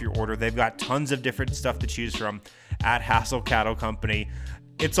 10% off your order. They've got tons of different stuff to choose from at Hassle Cattle Company.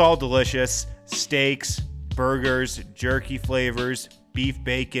 It's all delicious. Steaks, burgers, jerky flavors, beef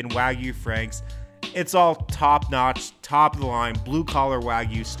bacon, Wagyu Franks. It's all top-notch, top-of-the-line, blue-collar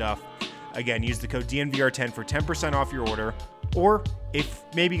Wagyu stuff. Again, use the code DNVR10 for 10% off your order. Or if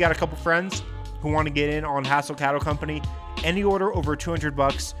maybe you got a couple friends who want to get in on Hassle Cattle Company, any order over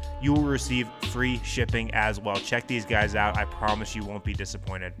 $200, you will receive free shipping as well. Check these guys out. I promise you won't be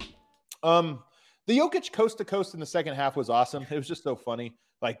disappointed. The Jokic coast to coast in the second half was awesome. It was just so funny.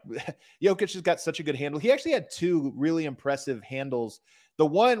 Like, Jokic has got such a good handle. He actually had two really impressive handles. The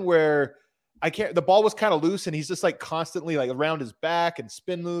one where the ball was kind of loose and he's just like constantly like around his back and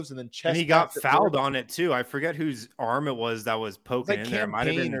spin moves and then chest. And he got fouled on it too. I forget whose arm it was that was poking in there. It might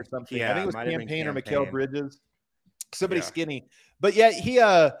have been or something. Yeah, I think it was Campaign or Mikal Bridges. Somebody Yeah. skinny. But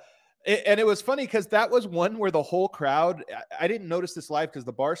yeah, and it was funny because that was one where the whole crowd, I didn't notice this live because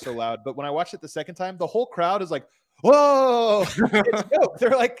the bar's so loud, but when I watched it the second time, the whole crowd is like, whoa, it's Yoke.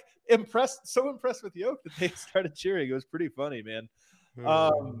 They're like so impressed with Yoke that they started cheering. It was pretty funny, man.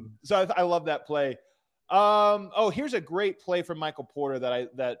 So I love that play. Here's a great play from Michael Porter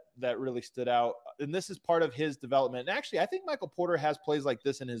that really stood out. And this is part of his development. And actually, I think Michael Porter has plays like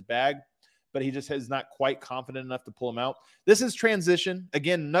this in his bag, but he just is not quite confident enough to pull them out. This is transition.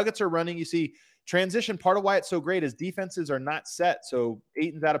 Again, Nuggets are running. You see transition. Part of why it's so great is defenses are not set. So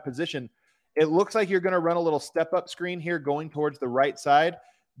Ayton's out of position. It looks like you're going to run a little step-up screen here going towards the right side.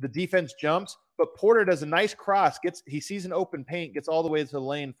 The defense jumps, but Porter does a nice cross. He sees an open paint, gets all the way to the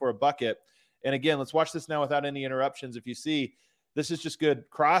lane for a bucket. And again, let's watch this now without any interruptions. If you see, this is just good.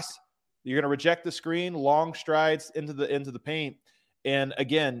 Cross, you're going to reject the screen, long strides into the paint. And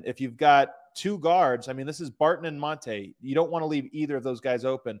again, if you've got two guards, I mean, this is Barton and Monte. You don't want to leave either of those guys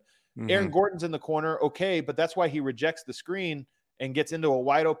open. Mm-hmm. Aaron Gordon's in the corner, okay, but that's why he rejects the screen and gets into a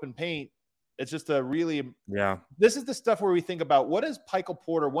wide open paint. It's just this is the stuff where we think about what is Michael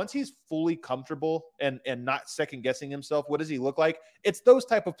Porter once he's fully comfortable and not second guessing himself. What does he look like? It's those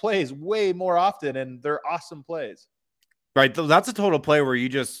type of plays way more often, and they're awesome plays. Right. That's a total play where you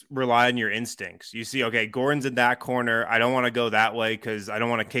just rely on your instincts. You see, okay, Gordon's in that corner. I don't want to go that way because I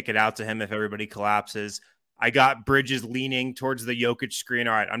don't want to kick it out to him if everybody collapses. I got Bridges leaning towards the Jokic screen.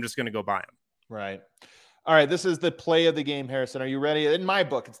 All right, I'm just going to go by him. Right. All right, this is the play of the game, Harrison. Are you ready? In my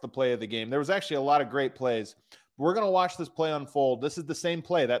book, it's the play of the game. There was actually a lot of great plays. We're going to watch this play unfold. This is the same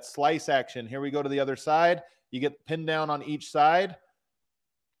play, that slice action. Here we go to the other side. You get pinned down on each side,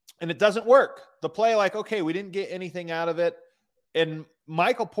 and it doesn't work. The play, like, okay, we didn't get anything out of it, and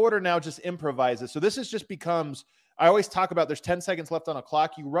Michael Porter now just improvises. So this is just becomes – I always talk about there's 10 seconds left on a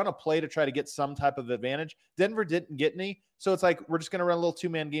clock. You run a play to try to get some type of advantage. Denver didn't get any, so it's like we're just going to run a little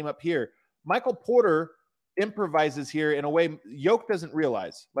two-man game up here. Michael Porter – improvises here in a way Yoke doesn't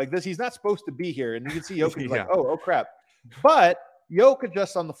realize. Like this, he's not supposed to be here. And you can see Yoke is like, oh crap. But Yoke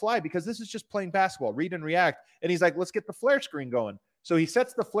adjusts on the fly because this is just playing basketball, read and react. And he's like, let's get the flare screen going. So he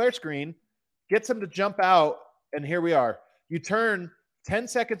sets the flare screen, gets him to jump out, and here we are. You turn 10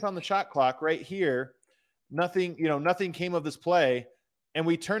 seconds on the shot clock right here. Nothing came of this play. And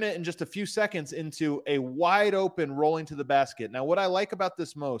we turn it in just a few seconds into a wide open rolling to the basket. Now, what I like about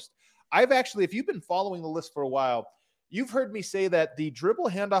this most, if you've been following the list for a while, you've heard me say that the dribble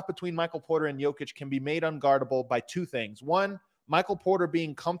handoff between Michael Porter and Jokic can be made unguardable by two things. One, Michael Porter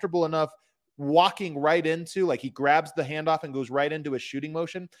being comfortable enough walking right into, like he grabs the handoff and goes right into his shooting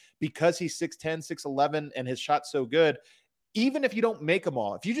motion because he's 6'10", 6'11", and his shot's so good. Even if you don't make them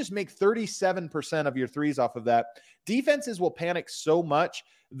all, if you just make 37% of your threes off of that, defenses will panic so much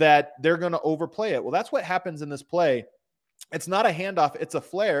that they're going to overplay it. Well, that's what happens in this play. It's not a handoff, it's a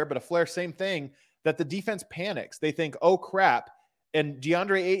flare, but a flare, same thing, that the defense panics. They think, oh crap. And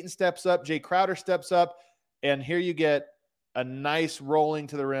DeAndre Ayton steps up, Jay Crowder steps up, and here you get a nice rolling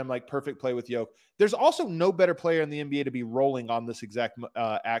to the rim, like perfect play with Yoke. There's also no better player in the NBA to be rolling on this exact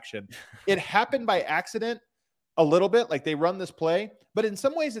action. It happened by accident a little bit, like they run this play, but in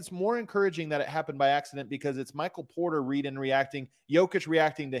some ways it's more encouraging that it happened by accident because it's Michael Porter reading, reacting, Jokic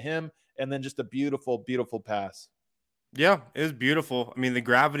reacting to him, and then just a beautiful, beautiful pass. Yeah, it was beautiful. I mean, the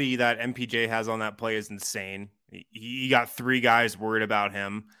gravity that MPJ has on that play is insane. He got 3 guys worried about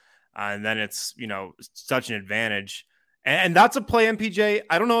him, and then it's, such an advantage. And that's a play MPJ,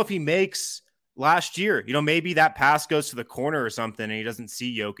 I don't know if he makes last year. Maybe that pass goes to the corner or something, and he doesn't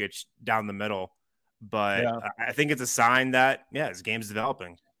see Jokic down the middle. But yeah. I think it's a sign that, his game's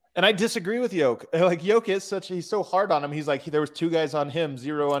developing. And I disagree with Yoke. Like, Yoke he's so hard on him. He's like, there was 2 guys on him,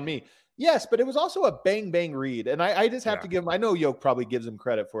 0 on me. Yes, but it was also a bang read. And I just have to give him, I know Yoke probably gives him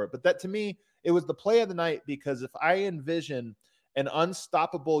credit for it, but that to me, it was the play of the night, because if I envision an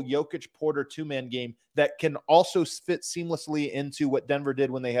unstoppable Jokic Porter 2-man game that can also fit seamlessly into what Denver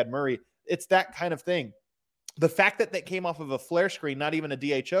did when they had Murray, it's that kind of thing. The fact that that came off of a flare screen, not even a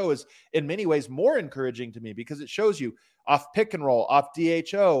DHO, is in many ways more encouraging to me, because it shows you off pick and roll, off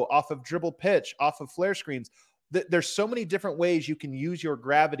DHO, off of dribble pitch, off of flare screens. There's so many different ways you can use your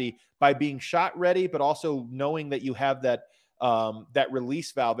gravity by being shot ready, but also knowing that you have that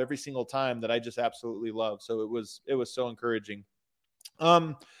release valve every single time, that I just absolutely love. So it was so encouraging.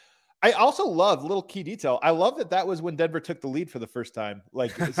 I also love, little key detail, I love that was when Denver took the lead for the first time,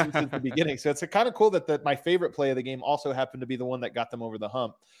 like since the beginning. So it's kind of cool that my favorite play of the game also happened to be the one that got them over the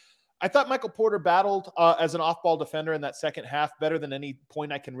hump. I thought Michael Porter battled as an off-ball defender in that second half better than any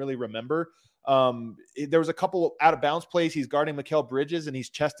point I can really remember. There was a couple out-of-bounds plays. He's guarding Mikal Bridges, and he's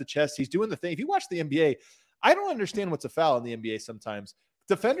chest-to-chest. He's doing the thing. If you watch the NBA, I don't understand what's a foul in the NBA sometimes.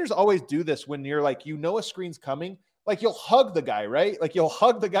 Defenders always do this when you're like, a screen's coming. Like, you'll hug the guy, right? Like, you'll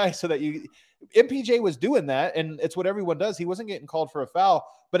hug the guy so that MPJ was doing that, and it's what everyone does. He wasn't getting called for a foul,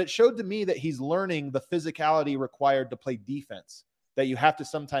 but it showed to me that he's learning the physicality required to play defense, that you have to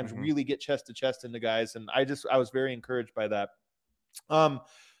sometimes really get chest to chest into guys. And I was very encouraged by that.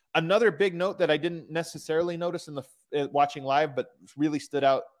 Another big note that I didn't necessarily notice in watching live, but really stood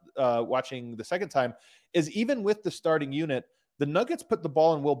out watching the second time, is even with the starting unit, the Nuggets put the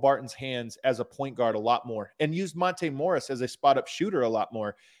ball in Will Barton's hands as a point guard a lot more, and used Monte Morris as a spot-up shooter a lot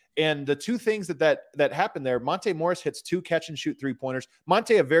more. And the 2 things that happened there, Monte Morris hits 2 catch-and-shoot three-pointers.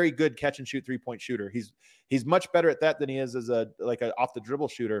 Monte, a very good catch-and-shoot three-point shooter. He's much better at that than he is as a off-the-dribble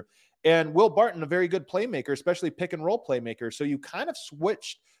shooter. And Will Barton, a very good playmaker, especially pick-and-roll playmaker. So you kind of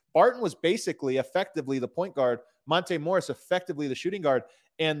switched. Barton was basically effectively the point guard. Monte Morris effectively the shooting guard.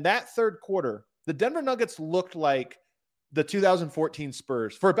 And that third quarter, the Denver Nuggets looked like the 2014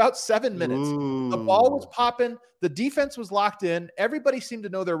 Spurs for about 7 minutes. Ooh. The ball was popping. The defense was locked in. Everybody seemed to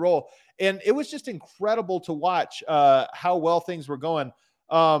know their role. And it was just incredible to watch how well things were going.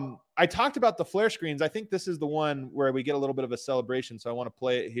 I talked about the flare screens. I think this is the one where we get a little bit of a celebration. So I want to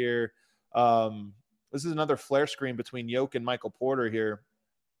play it here. This is another flare screen between Yoke and Michael Porter here.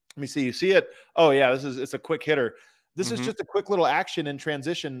 Let me see. You see it? Oh yeah, it's a quick hitter. This is just a quick little action in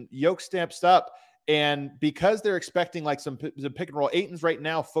transition. Yoke stamps up. And because they're expecting like some pick and roll, Ayton's right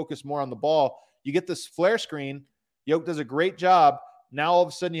now focused more on the ball. You get this flare screen. Yoke does a great job. Now all of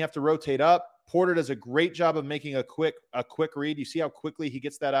a sudden you have to rotate up. Porter does a great job of making a quick read. You see how quickly he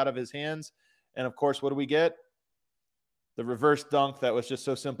gets that out of his hands. And of course, what do we get? The reverse dunk that was just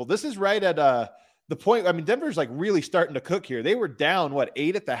so simple. This is right at the point. I mean, Denver's like really starting to cook here. They were down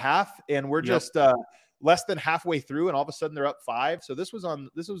 8 at the half, and we're just less than halfway through, and all of a sudden they're up 5. So this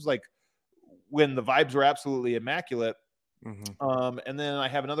was like when the vibes were absolutely immaculate. And then I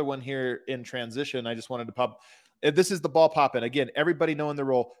have another one here in transition. I just wanted to pop. This is the ball popping. Again, everybody knowing their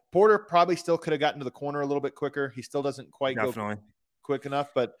role. Porter probably still could have gotten to the corner a little bit quicker. He still doesn't quite go quick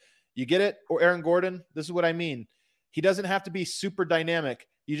enough, but you get it. Or Aaron Gordon, this is what I mean. He doesn't have to be super dynamic.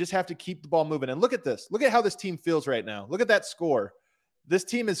 You just have to keep the ball moving. And look at this. Look at how this team feels right now. Look at that score. This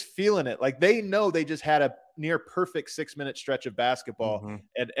team is feeling it. Like, they know they just had a near perfect 6-minute stretch of basketball,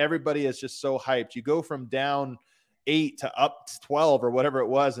 and everybody is just so hyped. You go from down 8 to up 12 or whatever it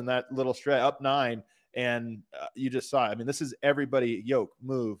was in that little stretch, up 9, and you just saw it. I mean, this is everybody. Yoke,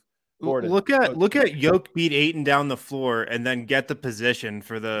 move. Gordon. Look at Yoke beat Ayton down the floor and then get the position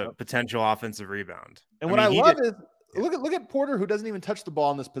for the potential offensive rebound. And what I love is look at Porter, who doesn't even touch the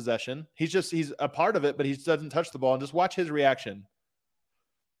ball in this possession. He's a part of it, but he doesn't touch the ball. And just watch his reaction.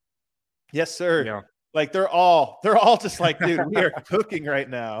 Yes, sir. Yeah. Like they're all just like, dude, we are cooking right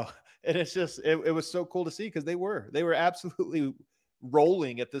now. And it's just it was so cool to see because they were absolutely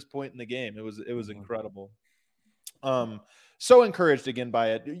rolling at this point in the game. It was incredible. So encouraged again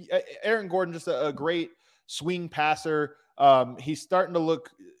by it. Aaron Gordon, just a great swing passer. He's starting to look,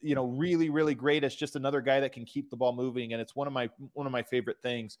 really, really great. It's just another guy that can keep the ball moving, and it's one of my favorite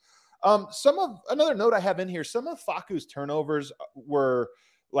things. Another note I have in here, some of Facu's turnovers were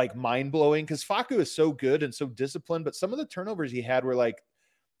like mind blowing because Facu is so good and so disciplined, but some of the turnovers he had were like,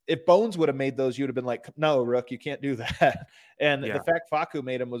 if Bones would have made those, you would have been like, no, Rook, you can't do that. And the fact Facu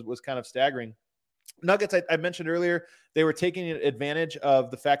made them was kind of staggering. Nuggets, I mentioned earlier, they were taking advantage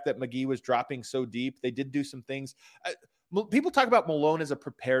of the fact that McGee was dropping so deep. They did do some things. People talk about Malone as a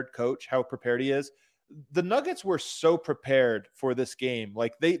prepared coach, how prepared he is. The Nuggets were so prepared for this game.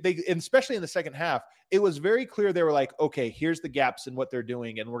 Like they and especially in the second half, it was very clear they were like, okay, here's the gaps in what they're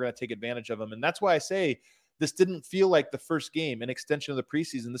doing, and we're going to take advantage of them. And that's why I say this didn't feel like the first game, an extension of the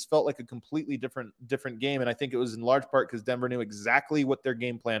preseason. This felt like a completely different game. And I think it was in large part because Denver knew exactly what their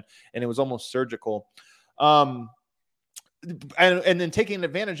game plan, and it was almost surgical. And then taking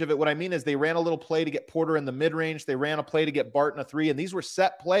advantage of it, what I mean is they ran a little play to get Porter in the mid-range. They ran a play to get Barton a three. And these were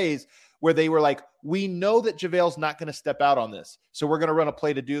set plays where they were like, we know that JaVale's not going to step out on this. So we're going to run a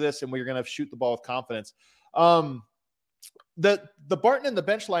play to do this, and we're going to shoot the ball with confidence. The Barton and the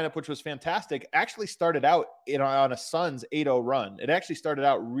bench lineup, which was fantastic, actually started out on a Suns 8-0 run. It actually started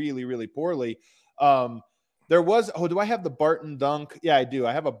out really, really poorly. There was, do I have the Barton dunk? Yeah, I do.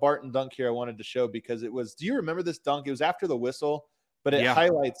 I have a Barton dunk here I wanted to show because it was, do you remember this dunk? It was after the whistle, but it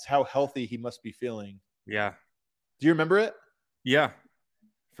highlights how healthy he must be feeling. Yeah. Do you remember it? Yeah,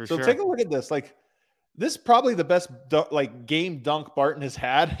 for sure. So take a look at this. Like, this is probably the best game dunk Barton has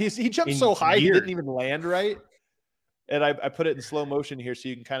had. He jumped so high he didn't even land right. And I put it in slow motion here so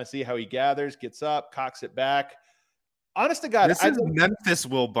you can kind of see how he gathers, gets up, cocks it back. Honest to God, this is Memphis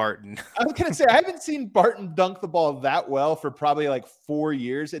Will Barton. I was going to say, I haven't seen Barton dunk the ball that well for probably like 4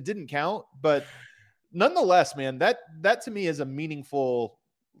 years. It didn't count, but nonetheless, man, that to me is a meaningful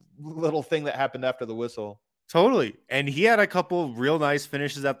little thing that happened after the whistle. Totally. And he had a couple real nice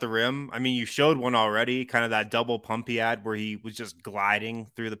finishes at the rim. I mean, you showed one already, kind of that double pump he had where he was just gliding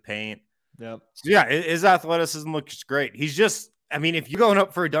through the paint. Yeah. So yeah, his athleticism looks great. He's just, I mean, if you're going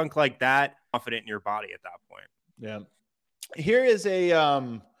up for a dunk like that, confident in your body at that point. Yeah. Here is a,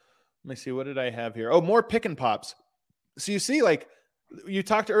 let me see, what did I have here? Oh, more pick and pops. So you see, like you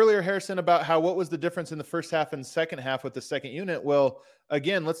talked earlier, Harrison, about what was the difference in the first half and second half with the second unit. Well,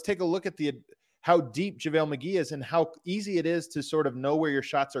 again, let's take a look at how deep JaVale McGee is and how easy it is to sort of know where your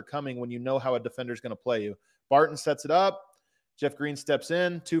shots are coming when you know how a defender is going to play you. Barton sets it up. Jeff Green steps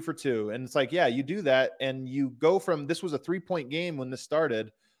in 2 for 2. And it's like, yeah, you do that. And you go from, this was a 3-point game when this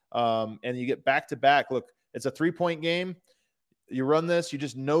started. And you get back to back. Look, it's a 3-point game. You run this, you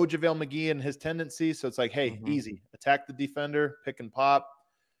just know JaVale McGee and his tendencies. So it's like, hey, easy. Attack the defender, pick and pop.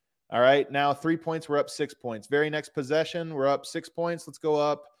 All right, now 3 points, we're up 6 points. Very next possession, we're up 6 points. Let's go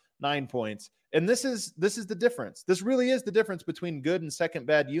up 9 points. And this is the difference. This really is the difference between good and second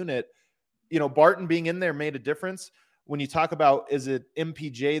bad unit. Barton being in there made a difference. When you talk about, is it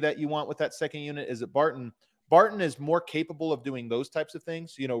MPJ that you want with that second unit? Is it Barton? Barton is more capable of doing those types of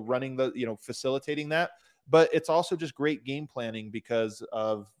things, running facilitating that. But it's also just great game planning because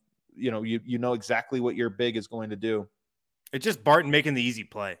of, you know exactly what your big is going to do. It's just Barton making the easy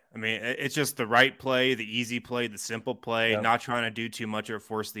play. I mean, it's just the right play, the easy play, the simple play, not trying to do too much or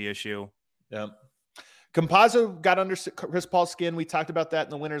force the issue. Yeah. Campazzo got under Chris Paul's skin. We talked about that in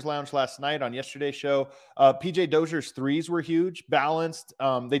the Winner's Lounge last night on yesterday's show. PJ Dozier's threes were huge, balanced.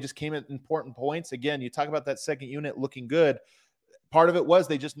 They just came at important points. Again, you talk about that second unit looking good. Part of it was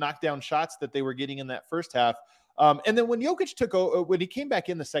they just knocked down shots that they were getting in that first half. And then when Jokic took over, when he came back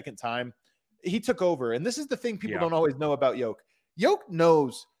in the second time, he took over. And this is the thing people don't always know about Jokic. Jokic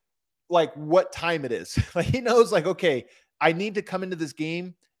knows like what time it is. Like he knows like, okay, I need to come into this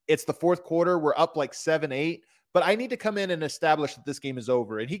game. It's the fourth quarter. We're up like 7-8, but I need to come in and establish that this game is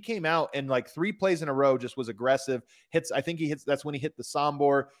over. And he came out and like 3 plays in a row just was aggressive. Hits. I think he hits. That's when he hit the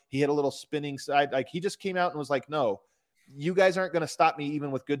Sombor. He hit a little spinning side. Like he just came out and was like, no, you guys aren't going to stop me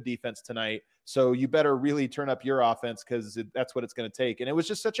even with good defense tonight. So you better really turn up your offense because that's what it's going to take. And it was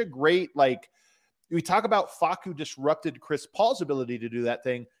just such a great, like, we talk about Facu disrupted Chris Paul's ability to do that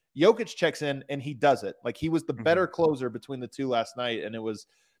thing. Jokic checks in and he does it. Like he was the better closer between the two last night. And it was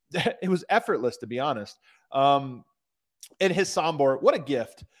it was effortless, to be honest. And his Sombor, what a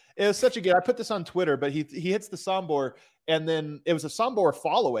gift. It was such a gift. I put this on Twitter, but he hits the Sombor, and then it was a Sombor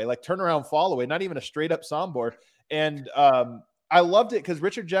fall away, like turnaround fall away, not even a straight up Sombor. And I loved it because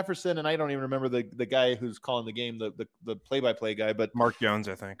Richard Jefferson, and I don't even remember the guy who's calling the game, the play-by-play guy, but Mark Jones,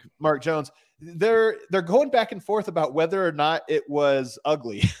 I think. Mark Jones. They're going back and forth about whether or not it was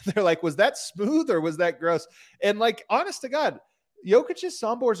ugly. They're like, was that smooth or was that gross? And like, honest to God, Jokic's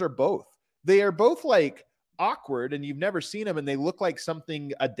Sombors are both. They are both like awkward, and you've never seen them, and they look like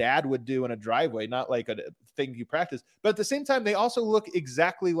something a dad would do in a driveway, not like a thing you practice. But at the same time, they also look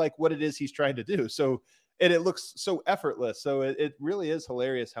exactly like what it is he's trying to do. So, and it looks so effortless. So it really is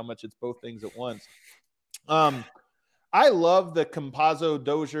hilarious how much it's both things at once. I love the Campazzo,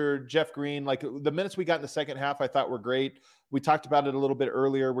 Dozier, Jeff Green. Like the minutes we got in the second half, I thought were great. We talked about it a little bit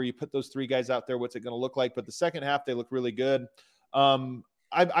earlier where you put those three guys out there, what's it going to look like? But the second half, they look really good.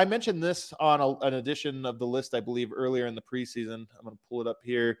 I mentioned this on an edition of the list, I believe, earlier in the preseason. I'm going to pull it up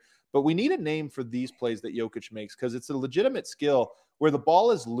here. But we need a name for these plays that Jokic makes because it's a legitimate skill where the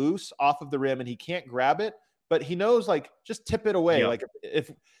ball is loose off of the rim and he can't grab it, but he knows, like, just tip it away. Yeah. Like, if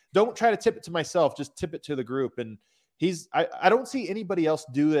don't try to tip it to myself, just tip it to the group. And I don't see anybody else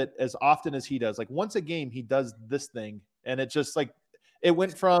do it as often as he does. Like, once a game, he does this thing. And it just, like, it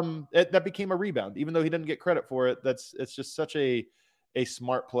went from that became a rebound, even though he didn't get credit for it. It's just such a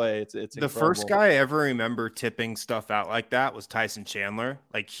smart play. It's the incredible. First guy I ever remember tipping stuff out like that was Tyson Chandler.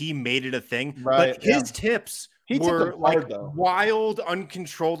 Like, he made it a thing, right? But his tips were like wild,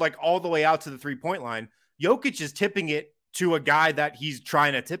 uncontrolled, like all the way out to the 3-point line. Jokic is tipping it to a guy that he's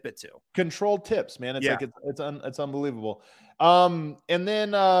trying to tip it to. Controlled tips, man. It's like it's unbelievable. And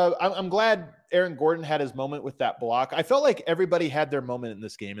then I'm glad Aaron Gordon had his moment with that block. I felt like everybody had their moment in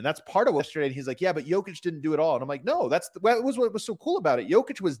this game, and that's part of what yesterday. And he's like, yeah, but Jokic didn't do it all. And I'm like, no, that was what was so cool about it.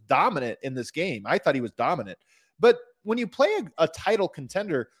 Jokic was dominant in this game. I thought he was dominant. But when you play a title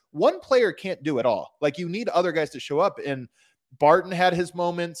contender, one player can't do it all. Like, you need other guys to show up. And Barton had his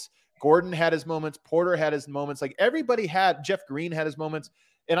moments. Gordon had his moments. Porter had his moments. Like, everybody had. Jeff Green had his moments.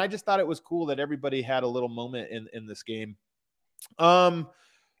 And I just thought it was cool that everybody had a little moment in this game. The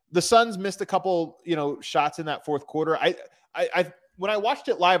Suns missed a couple, shots in that fourth quarter. I when I watched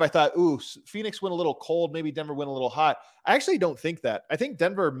it live, I thought, ooh, Phoenix went a little cold. Maybe Denver went a little hot. I actually don't think that. I think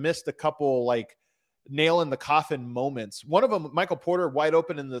Denver missed a couple, like, nail in the coffin moments. One of them, Michael Porter wide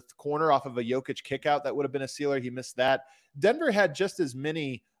open in the corner off of a Jokic kick out. That would have been a sealer. He missed that. Denver had just as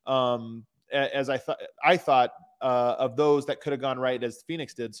many as I thought of those that could have gone right as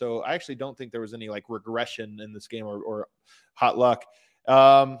Phoenix did. So I actually don't think there was any, like, regression in this game or hot luck.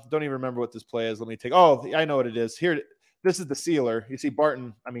 Don't even remember what this play is. Let me take. Oh, I know what it is. Here, this is the sealer. You see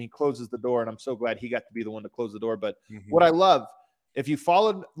Barton. I mean, he closes the door, and I'm so glad he got to be the one to close the door. But what I love, if you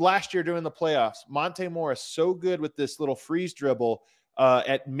followed last year during the playoffs, Monte Morris so good with this little freeze dribble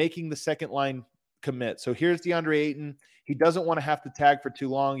at making the second line commit. So here's DeAndre Ayton. He doesn't want to have to tag for too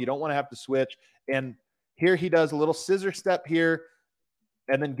long. You don't want to have to switch. And here he does a little scissor step here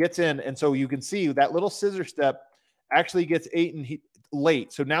and then gets in. And so you can see that little scissor step actually gets Ayton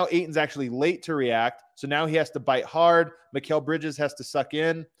late. So now Ayton's actually late to react. So now he has to bite hard. Mikal Bridges has to suck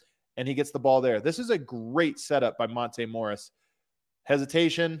in, and he gets the ball there. This is a great setup by Monte Morris.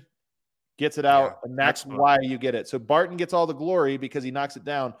 Hesitation, gets it out, and that's why you get it. So Barton gets all the glory because he knocks it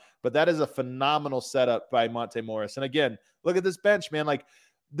down, but that is a phenomenal setup by Monte Morris. And again, look at this bench, man. Like,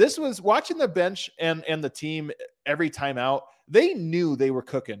 this was watching the bench and the team every time out. They knew they were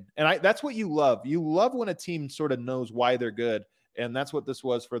cooking. And that's what you love. You love when a team sort of knows why they're good. And that's what this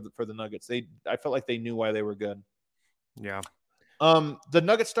was for the Nuggets. I felt like they knew why they were good. Yeah. The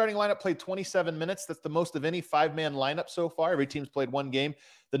Nuggets starting lineup played 27 minutes. That's the most of any 5-man lineup so far. Every team's played one game.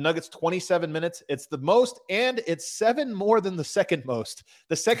 The Nuggets 27 minutes. It's the most, and it's 7 more than the second most.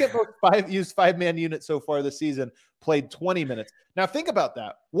 The second most used 5-man unit so far this season played 20 minutes. Now think about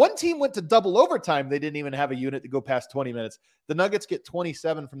that. One team went to double overtime. They didn't even have a unit to go past 20 minutes. The Nuggets get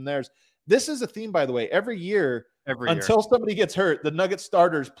 27 from theirs. This is a theme, by the way. Every year, until somebody gets hurt, the Nuggets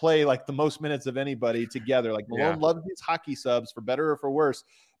starters play like the most minutes of anybody together. Like, Malone loves these hockey subs for better or for worse.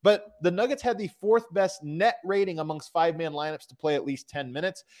 But the Nuggets had the 4th best net rating amongst 5-man lineups to play at least 10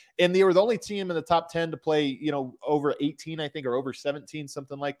 minutes. And they were the only team in the top 10 to play, over 18, I think, or over 17,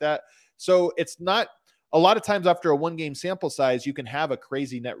 something like that. So it's not a lot of times after a 1-game sample size, you can have a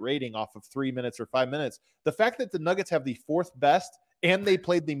crazy net rating off of 3 minutes or 5 minutes. The fact that the Nuggets have the 4th best and they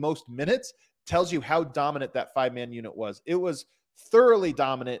played the most minutes tells you how dominant that 5-man unit was. It was thoroughly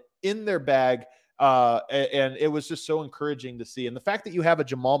dominant in their bag. And it was just so encouraging to see. And the fact that you have a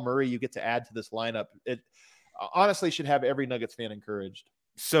Jamal Murray you get to add to this lineup, it honestly should have every Nuggets fan encouraged.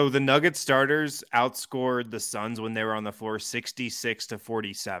 So the Nuggets starters outscored the Suns when they were on the floor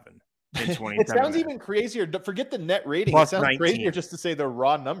 66-47 in 27 It sounds minutes. even crazier. Forget the net rating. Plus it sounds 19. crazier just to say the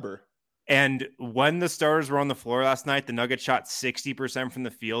raw number. And when the starters were on the floor last night, the Nuggets shot 60% from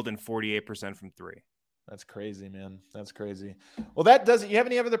the field and 48% from three. That's crazy, man. That's crazy. Well, that does it. You have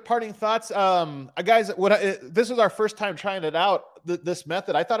any other parting thoughts? Guys, this was our first time trying it out, this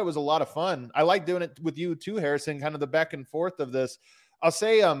method. I thought it was a lot of fun. I like doing it with you too, Harrison, kind of the back and forth of this. I'll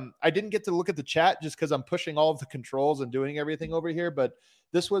say I didn't get to look at the chat just because I'm pushing all of the controls and doing everything over here. But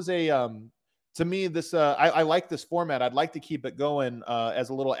this was to me, I like this format. I'd like to keep it going as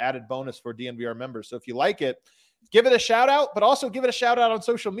a little added bonus for DNVR members. So if you like it, give it a shout out, but also give it a shout out on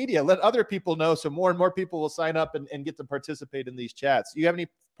social media. Let other people know so more and more people will sign up and get to participate in these chats. You have any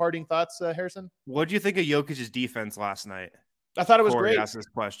parting thoughts, Harrison? What do you think of Jokic's defense last night? I thought it was Corey great. asked this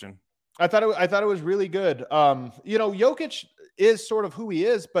question. I thought it was really good. Jokic is sort of who he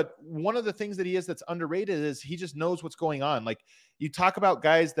is, but one of the things that he is that's underrated is he just knows what's going on. Like you talk about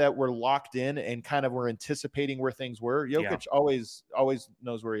guys that were locked in and kind of were anticipating where things were. Jokic always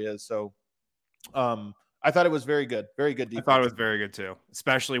knows where he is. So I thought it was very good. Very good defense. I thought it was very good too,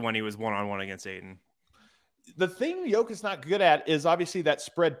 especially when he was one-on-one against Ayton. The thing Jokic's not good at is obviously that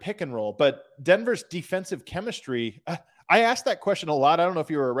spread pick and roll, but Denver's defensive chemistry, I asked that question a lot. I don't know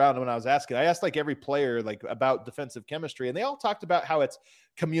if you were around when I was asking. I asked like every player like about defensive chemistry, and they all talked about how it's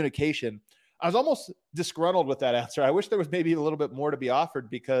communication. I was almost disgruntled with that answer. I wish there was maybe a little bit more to be offered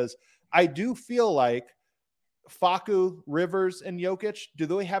because I do feel like Facu, Rivers, and Jokic, do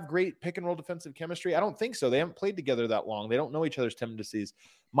they have great pick and roll defensive chemistry? I don't think so. They haven't played together that long. They don't know each other's tendencies.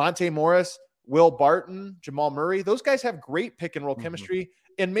 Monte Morris, Will Barton, Jamal Murray, those guys have great pick and roll chemistry.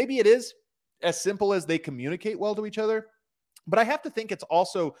 And maybe it is as simple as they communicate well to each other. But I have to think it's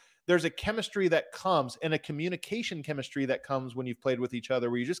also there's a chemistry that comes and a communication chemistry that comes when you've played with each other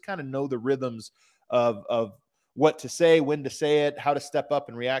where you just kind of know the rhythms of what to say, when to say it, how to step up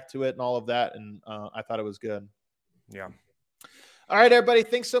and react to it and all of that. And I thought it was good. Yeah. All right, everybody.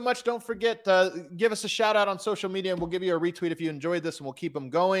 Thanks so much. Don't forget, give us a shout out on social media and we'll give you a retweet if you enjoyed this and we'll keep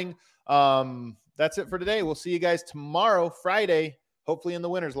them going. That's it for today. We'll see you guys tomorrow, Friday, hopefully in the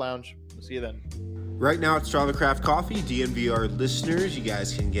Winners Lounge. We'll see you then. Right now at Strava Craft Coffee, DNVR listeners, you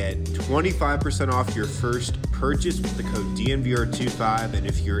guys can get 25% off your first purchase with the code DNVR25. And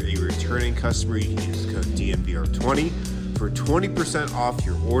if you're a returning customer, you can use the code DNVR20 for 20% off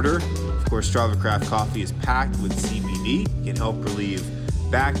your order. Of course, Strava Craft Coffee is packed with CBD. It can help relieve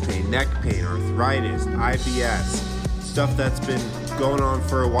back pain, neck pain, arthritis, IBS, stuff that's been going on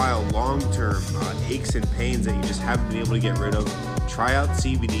for a while, long-term aches and pains that you just haven't been able to get rid of. Try out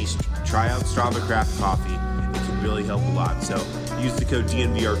CBD, try out Strava Craft Coffee. It can really help a lot. So use the code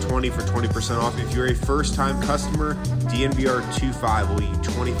DNVR20 for 20% off. If you're a first-time customer, DNVR25 will get you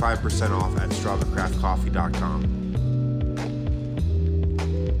 25% off at StravaCraftCoffee.com.